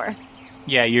out the door.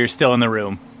 Yeah, you're still in the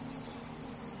room.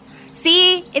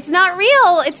 See? It's not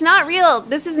real.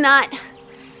 This is not...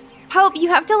 Pope, you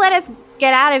have to let us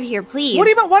get out of here, please.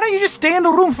 Why don't you just stay in the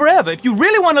room forever? If you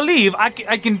really want to leave, I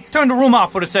can turn the room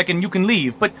off for a second. You can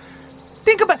leave. But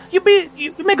think about...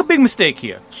 You make a big mistake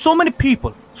here. So many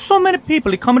people.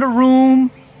 They come in the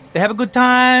room. They have a good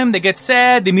time. They get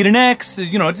sad. They meet an ex.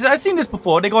 I've seen this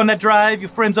before. They go on that drive. Your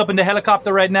friend's up in the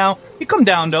helicopter right now. You come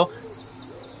down, though.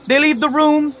 They leave the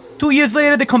room. 2 years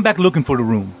later, they come back looking for the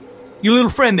room. Your little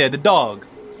friend there, the dog.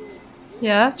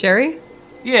 Yeah, Jerry?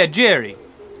 Yeah, Jerry.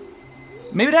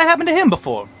 Maybe that happened to him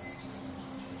before.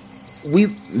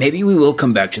 Maybe we will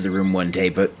come back to the room one day,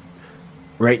 but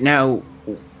right now,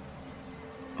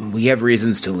 we have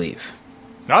reasons to leave.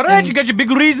 All right, you got your big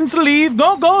reasons to leave.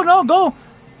 Go.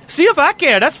 See if I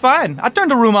care. That's fine. I'll turn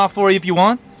the room off for you if you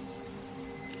want.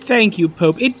 Thank you,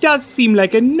 Pope. It does seem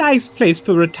like a nice place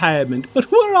for retirement,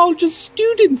 but we're all just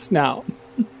students now.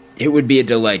 It would be a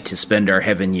delight to spend our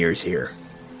heaven years here.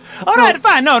 All right,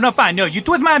 fine. No, fine. No, you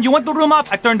twist my arm. You want the room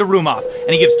off? I turn the room off.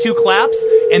 And he gives 2 claps,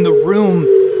 and the room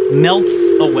melts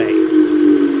away.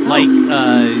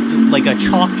 Like a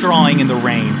chalk drawing in the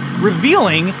rain,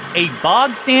 revealing a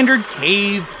bog-standard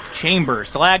cave chamber.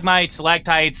 Stalagmites,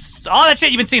 stalactites, all that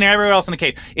shit you've been seeing everywhere else in the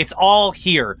cave. It's all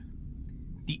here.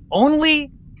 The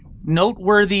only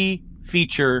noteworthy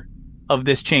feature of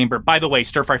this chamber... By the way,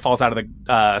 Stir Fry falls out of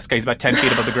the sky. He's about 10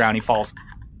 feet above the ground. He falls.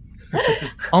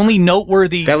 Only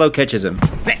noteworthy... Bello catches him.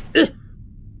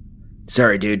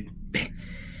 Sorry, dude.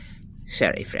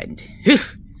 Sorry, friend.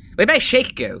 Where'd my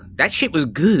shake go? That shit was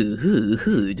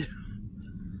good.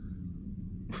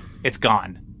 It's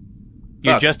gone.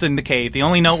 You're just in the cave. The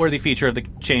only noteworthy feature of the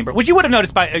chamber, which you would have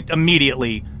noticed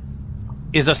immediately,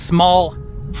 is a small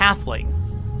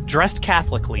halfling, dressed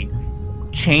Catholically,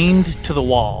 chained to the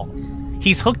wall.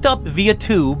 He's hooked up via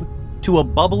tube to a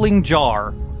bubbling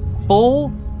jar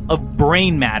full of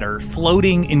brain matter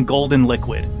floating in golden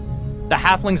liquid. The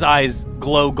halfling's eyes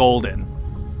glow golden.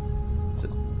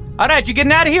 Says, all right, you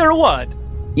getting out of here or what?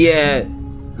 Yeah,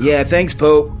 thanks,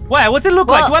 Pope. Why, what's it look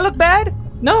like? Do I look bad?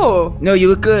 No, you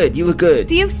look good. Do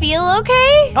you feel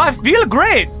okay? I feel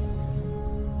great.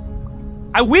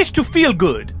 I wish to feel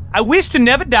good. I wish to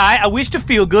never die. I wish to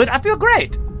feel good. I feel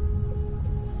great.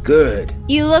 Good.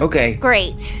 You look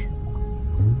great.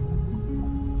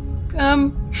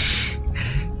 Can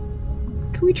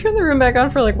we turn the room back on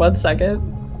for like 1 second?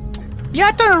 Yeah,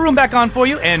 I turn the room back on for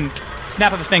you, and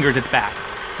snap of his fingers, it's back.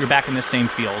 You're back in the same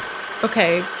field.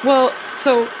 Okay, well,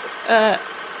 so,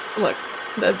 look,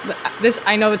 this,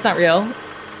 I know it's not real,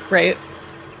 right?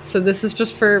 So this is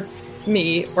just for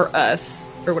me, or us,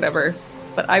 or whatever,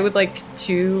 but I would like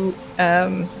to,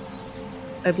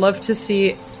 I'd love to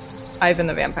see Ivan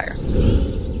the Vampire.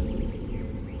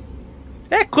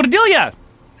 Hey, Cordelia!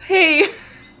 Hey!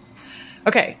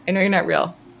 Okay, I know you're not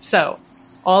real, so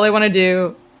all I want to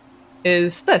do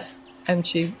is this. And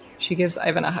she gives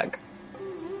Ivan a hug.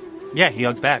 Yeah, he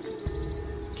hugs back.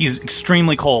 He's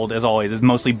extremely cold, as always. It's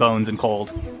mostly bones and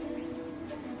cold.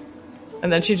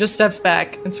 And then she just steps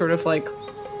back and sort of like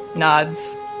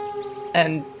nods,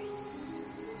 and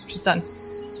she's done.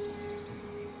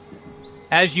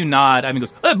 As you nod, Ivan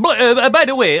goes, by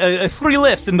the way, 3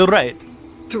 lefts and the right.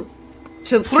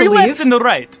 To 3 lefts and the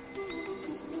right.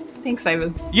 Thanks,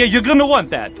 Ivan. Yeah, you're gonna want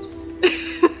that.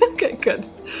 Okay, good.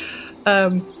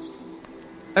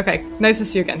 Okay, nice to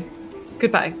see you again.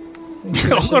 Goodbye.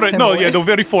 All right, no, yeah, no,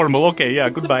 very formal. Okay, yeah,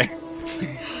 goodbye.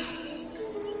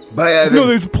 Bye, Ivan. No,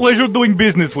 it's a pleasure doing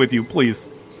business with you, please.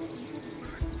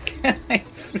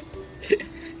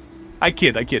 I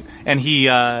kid. And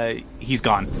he's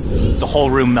gone. The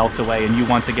whole room melts away, and you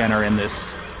once again are in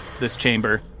this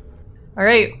chamber. All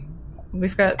right,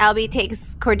 we've got... Albie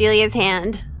takes Cordelia's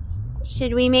hand.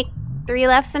 Should we make 3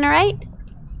 lefts and a right?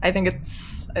 I think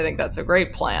that's a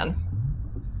great plan.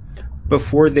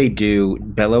 Before they do,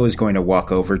 Bello is going to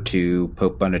walk over to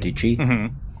Pope Bonadici,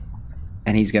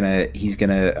 and he's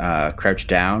gonna crouch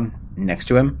down next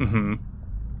to him. Mm-hmm.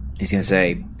 He's gonna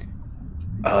say,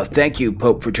 "Thank you,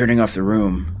 Pope, for turning off the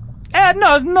room."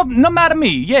 No matter me.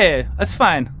 Yeah, that's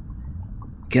fine.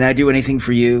 Can I do anything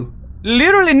for you?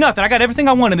 Literally nothing. I got everything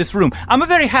I want in this room. I'm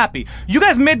very happy. You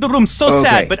guys made the room so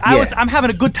sad, but I'm having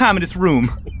a good time in this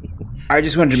room. I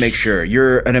just wanted to make sure.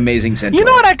 You're an amazing centaur. You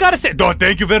know what I gotta say? Oh,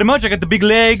 thank you very much. I got the big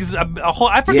legs. I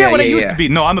forget what I used to be.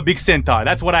 No, I'm a big centaur.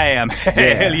 That's what I am.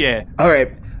 Hell yeah. All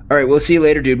right. We'll see you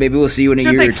later, dude. Maybe we'll see you in a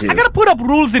year or two. I gotta put up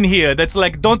rules in here that's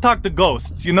like, don't talk to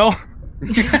ghosts, you know?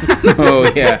 Oh,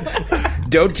 yeah.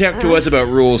 Don't talk to us about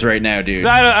rules right now, dude.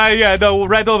 No,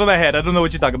 right over my head. I don't know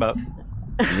what you're talking about.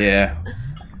 Yeah.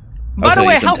 By the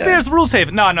way, how fair is Rules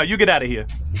Haven? No, you get out of here.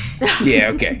 Yeah,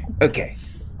 okay.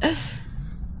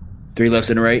 3 lefts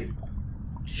and a right.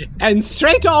 And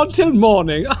straight on till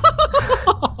morning.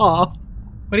 What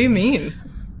do you mean?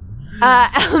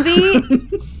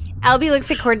 Albie looks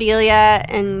at Cordelia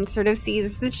and sort of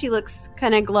sees that she looks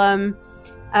kind of glum.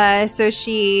 So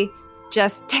she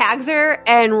just tags her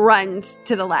and runs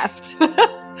to the left.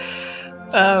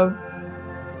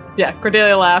 Yeah,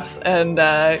 Cordelia laughs and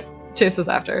chases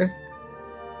after her.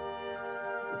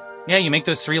 Yeah, you make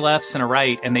those 3 lefts and a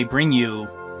right, and they bring you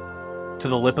to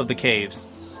the lip of the caves.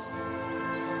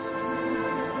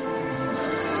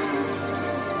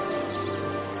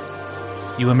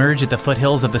 You emerge at the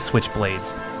foothills of the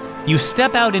Switchblades. You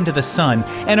step out into the sun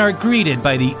and are greeted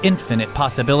by the infinite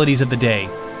possibilities of the day.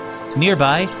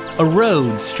 Nearby, a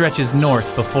road stretches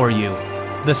north before you.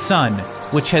 The sun,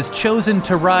 which has chosen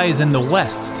to rise in the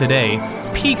west today,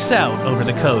 peeks out over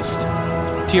the coast.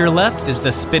 To your left is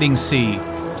the Spitting Sea.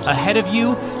 Ahead of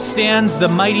you stands the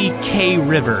mighty K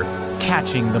River,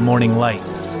 catching the morning light.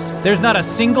 There's not a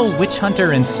single witch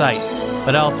hunter in sight,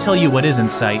 but I'll tell you what is in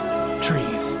sight.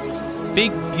 Trees.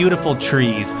 Big, beautiful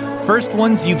trees. First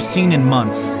ones you've seen in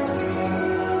months.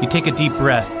 You take a deep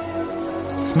breath.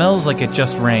 Smells like it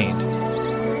just rained.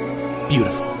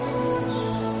 Beautiful.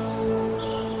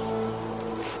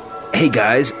 Hey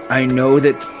guys, I know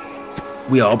that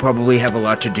we all probably have a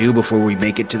lot to do before we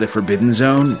make it to the Forbidden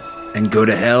Zone and go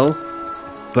to hell,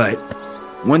 but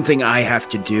one thing I have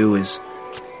to do is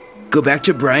go back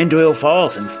to Brian Doyle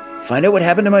Falls and find out what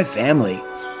happened to my family.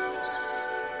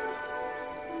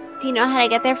 Do you know how to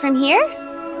get there from here?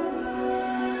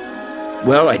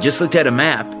 Well, I just looked at a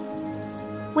map.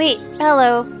 Wait,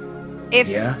 Bello.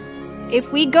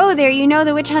 If we go there, you know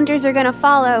the witch hunters are gonna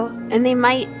follow, and they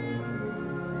might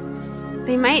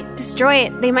destroy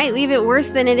it. They might leave it worse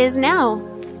than it is now.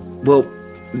 Well,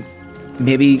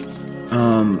 maybe,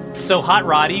 So Hot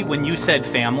Roddy, when you said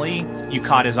family, you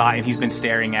caught his eye and he's been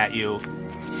staring at you.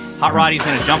 Hot Roddy's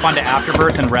gonna jump onto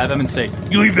Afterbirth and rev him and say,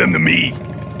 "You leave them to me."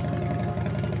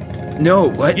 No,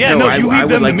 what? Yeah, no, you leave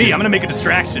them to me. I'm gonna make a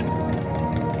distraction.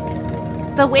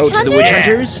 The witch hunters? The witch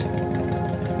hunters?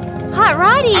 Hot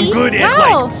Roddy! I'm good at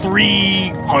like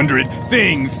 300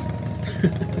 things.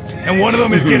 And one of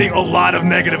them is getting a lot of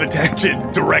negative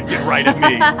attention directed right at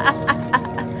me.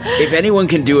 If anyone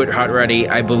can do it, Hot Roddy,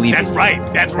 I believe That's right.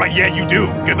 That's right. Yeah, you do.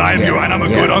 Because I'm you, and I'm a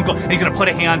good uncle. And he's going to put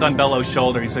a hand on Bello's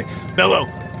shoulder. He's like, Bello,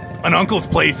 an uncle's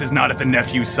place is not at the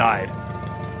nephew's side.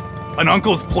 An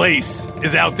uncle's place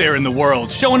is out there in the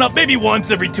world, showing up maybe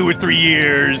once every 2 or 3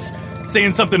 years,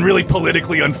 saying something really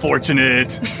politically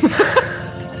unfortunate.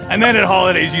 And then at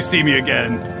holidays, you see me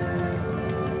again.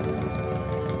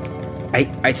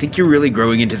 I think you're really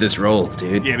growing into this role,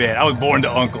 dude. Yeah, man. I was born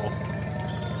to uncle.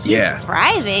 Yeah.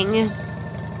 Thriving.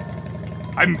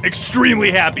 I'm extremely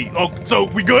happy. Oh, so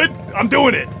we good? I'm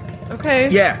doing it. Okay.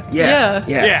 Yeah.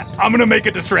 I'm gonna make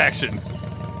a distraction.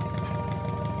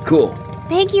 Cool.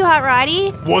 Thank you, Hot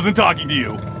Roddy. Wasn't talking to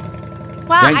you.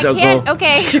 Wow, Thanks, I can't. Uncle.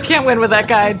 Okay. You can't win with that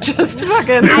guy. Just fucking.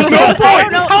 There's no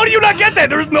point. How do you not get that?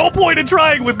 There's no point in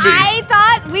trying with me. I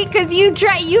thought because you've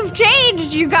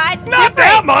changed. You got Not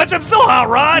that much. I'm still Hot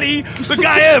Roddy, the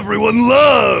guy everyone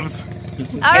loves.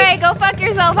 All right, go fuck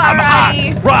yourself, Hot Roddy.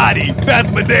 Hot Roddy,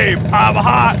 that's my name. I'm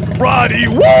Hot Roddy.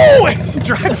 Woo! And he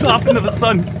drives off into the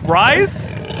sunrise.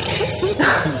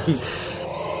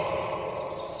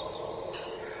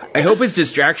 I hope his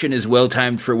distraction is well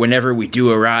timed for whenever we do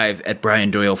arrive at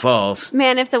Brian Doyle Falls.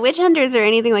 Man, if the witch hunters are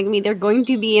anything like me, they're going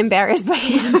to be embarrassed by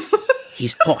him.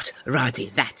 He's Hot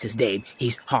Roddy. That's his name.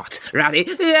 He's Hot Roddy.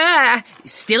 Yeah,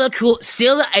 still an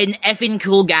effing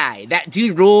cool guy. That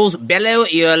dude rules. Bello,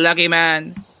 you're a lucky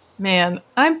man. Man,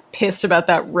 I'm pissed about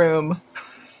that room.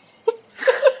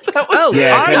 That would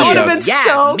have been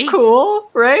so cool,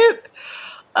 right?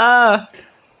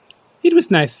 It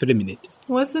was nice for a minute.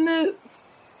 Wasn't it?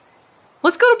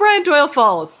 Let's go to Brian Doyle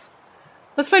Falls.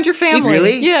 Let's find your family.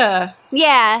 Really? Yeah.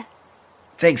 Yeah.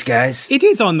 Thanks, guys. It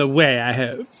is on the way, I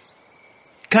hope.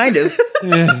 Kind of.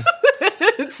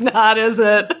 It's not, is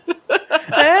it?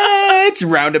 It's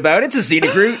roundabout. It's a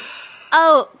scenic route.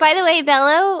 Oh, by the way,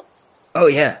 Bello. Oh,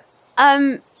 yeah.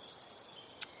 Thanks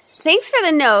for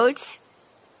the note.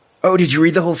 Oh, did you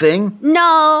read the whole thing?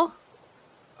 No.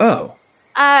 Oh.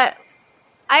 I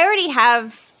already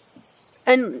have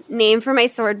a name for my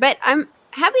sword, but I'm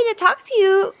happy to talk to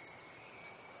you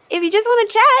if you just want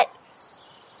to chat.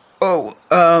 Oh,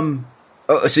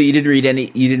 so you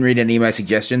didn't read any of my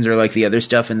suggestions or like the other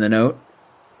stuff in the note?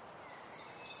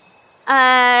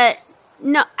 No,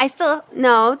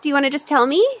 no. Do you want to just tell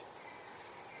me?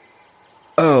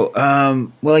 Oh,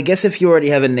 well, I guess if you already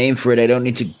have a name for it, I don't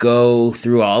need to go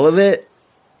through all of it.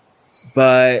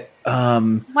 But,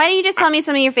 why don't you just tell me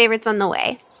some of your favorites on the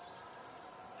way?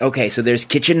 Okay, so there's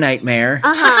Kitchen Nightmare.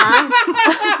 Ah,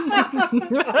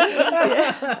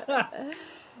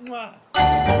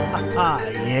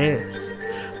 yes.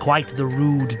 Quite the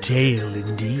rude tale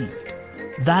indeed.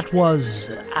 That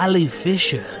was Ally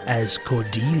Fisher as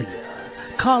Cordelia,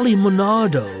 Carly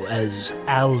Monardo as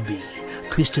Albie,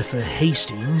 Christopher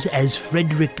Hastings as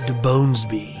Frederick de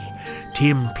Bonesby,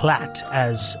 Tim Platt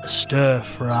as Stir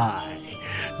Fry,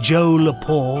 Joe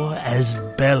Lepore as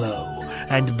Bello,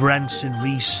 and Branson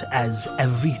Reese as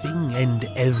everything and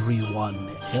everyone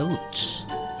else.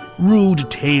 Rude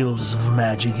Tales of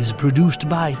Magic is produced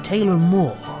by Taylor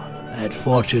Moore at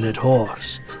Fortunate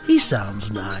Horse. He sounds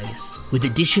nice. With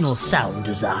additional sound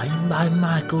design by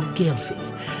Michael Gelfi,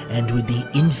 and with the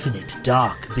infinite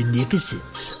dark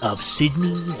beneficence of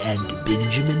Sidney and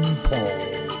Benjamin Paul.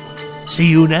 See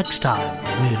you next time,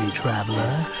 weary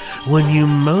traveler, when you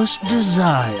most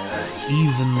desire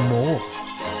even more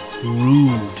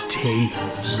rude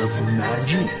tales of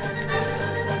magic.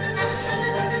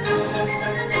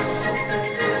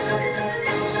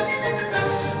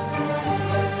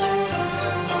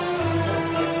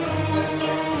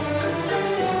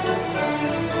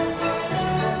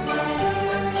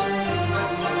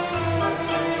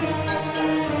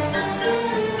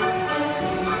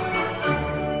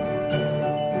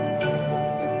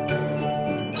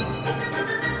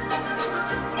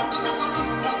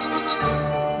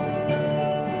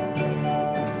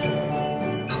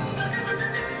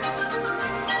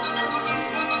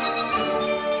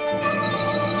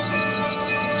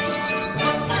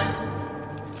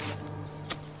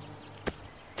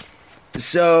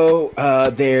 So,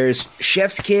 there's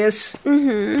Chef's Kiss.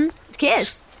 Mm-hmm.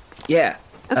 Kiss. Yeah.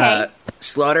 Okay.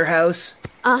 Slaughterhouse.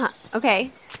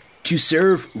 Okay. To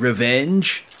Serve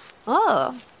Revenge.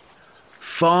 Oh.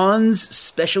 Fawn's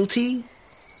Specialty.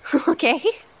 Okay.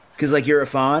 Because, like, you're a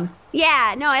fawn?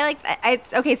 Yeah, no, I like that.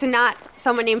 Okay, so not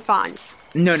someone named Fawn.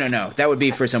 No. That would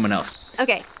be for someone else.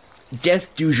 Okay.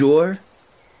 Death du jour.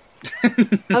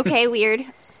 Okay, weird.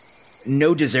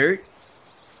 No dessert.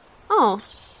 Oh.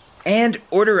 And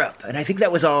Order Up. And I think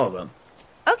that was all of them.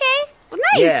 Okay. Well,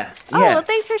 Yeah. Oh, well,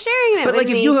 thanks for sharing it But with like,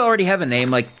 me. if you already have a name,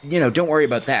 like, don't worry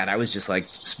about that. I was just like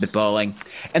spitballing.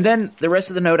 And then the rest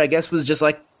of the note, I guess, was just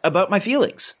like about my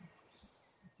feelings.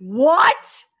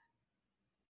 What?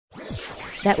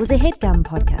 That was a HeadGum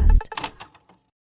podcast.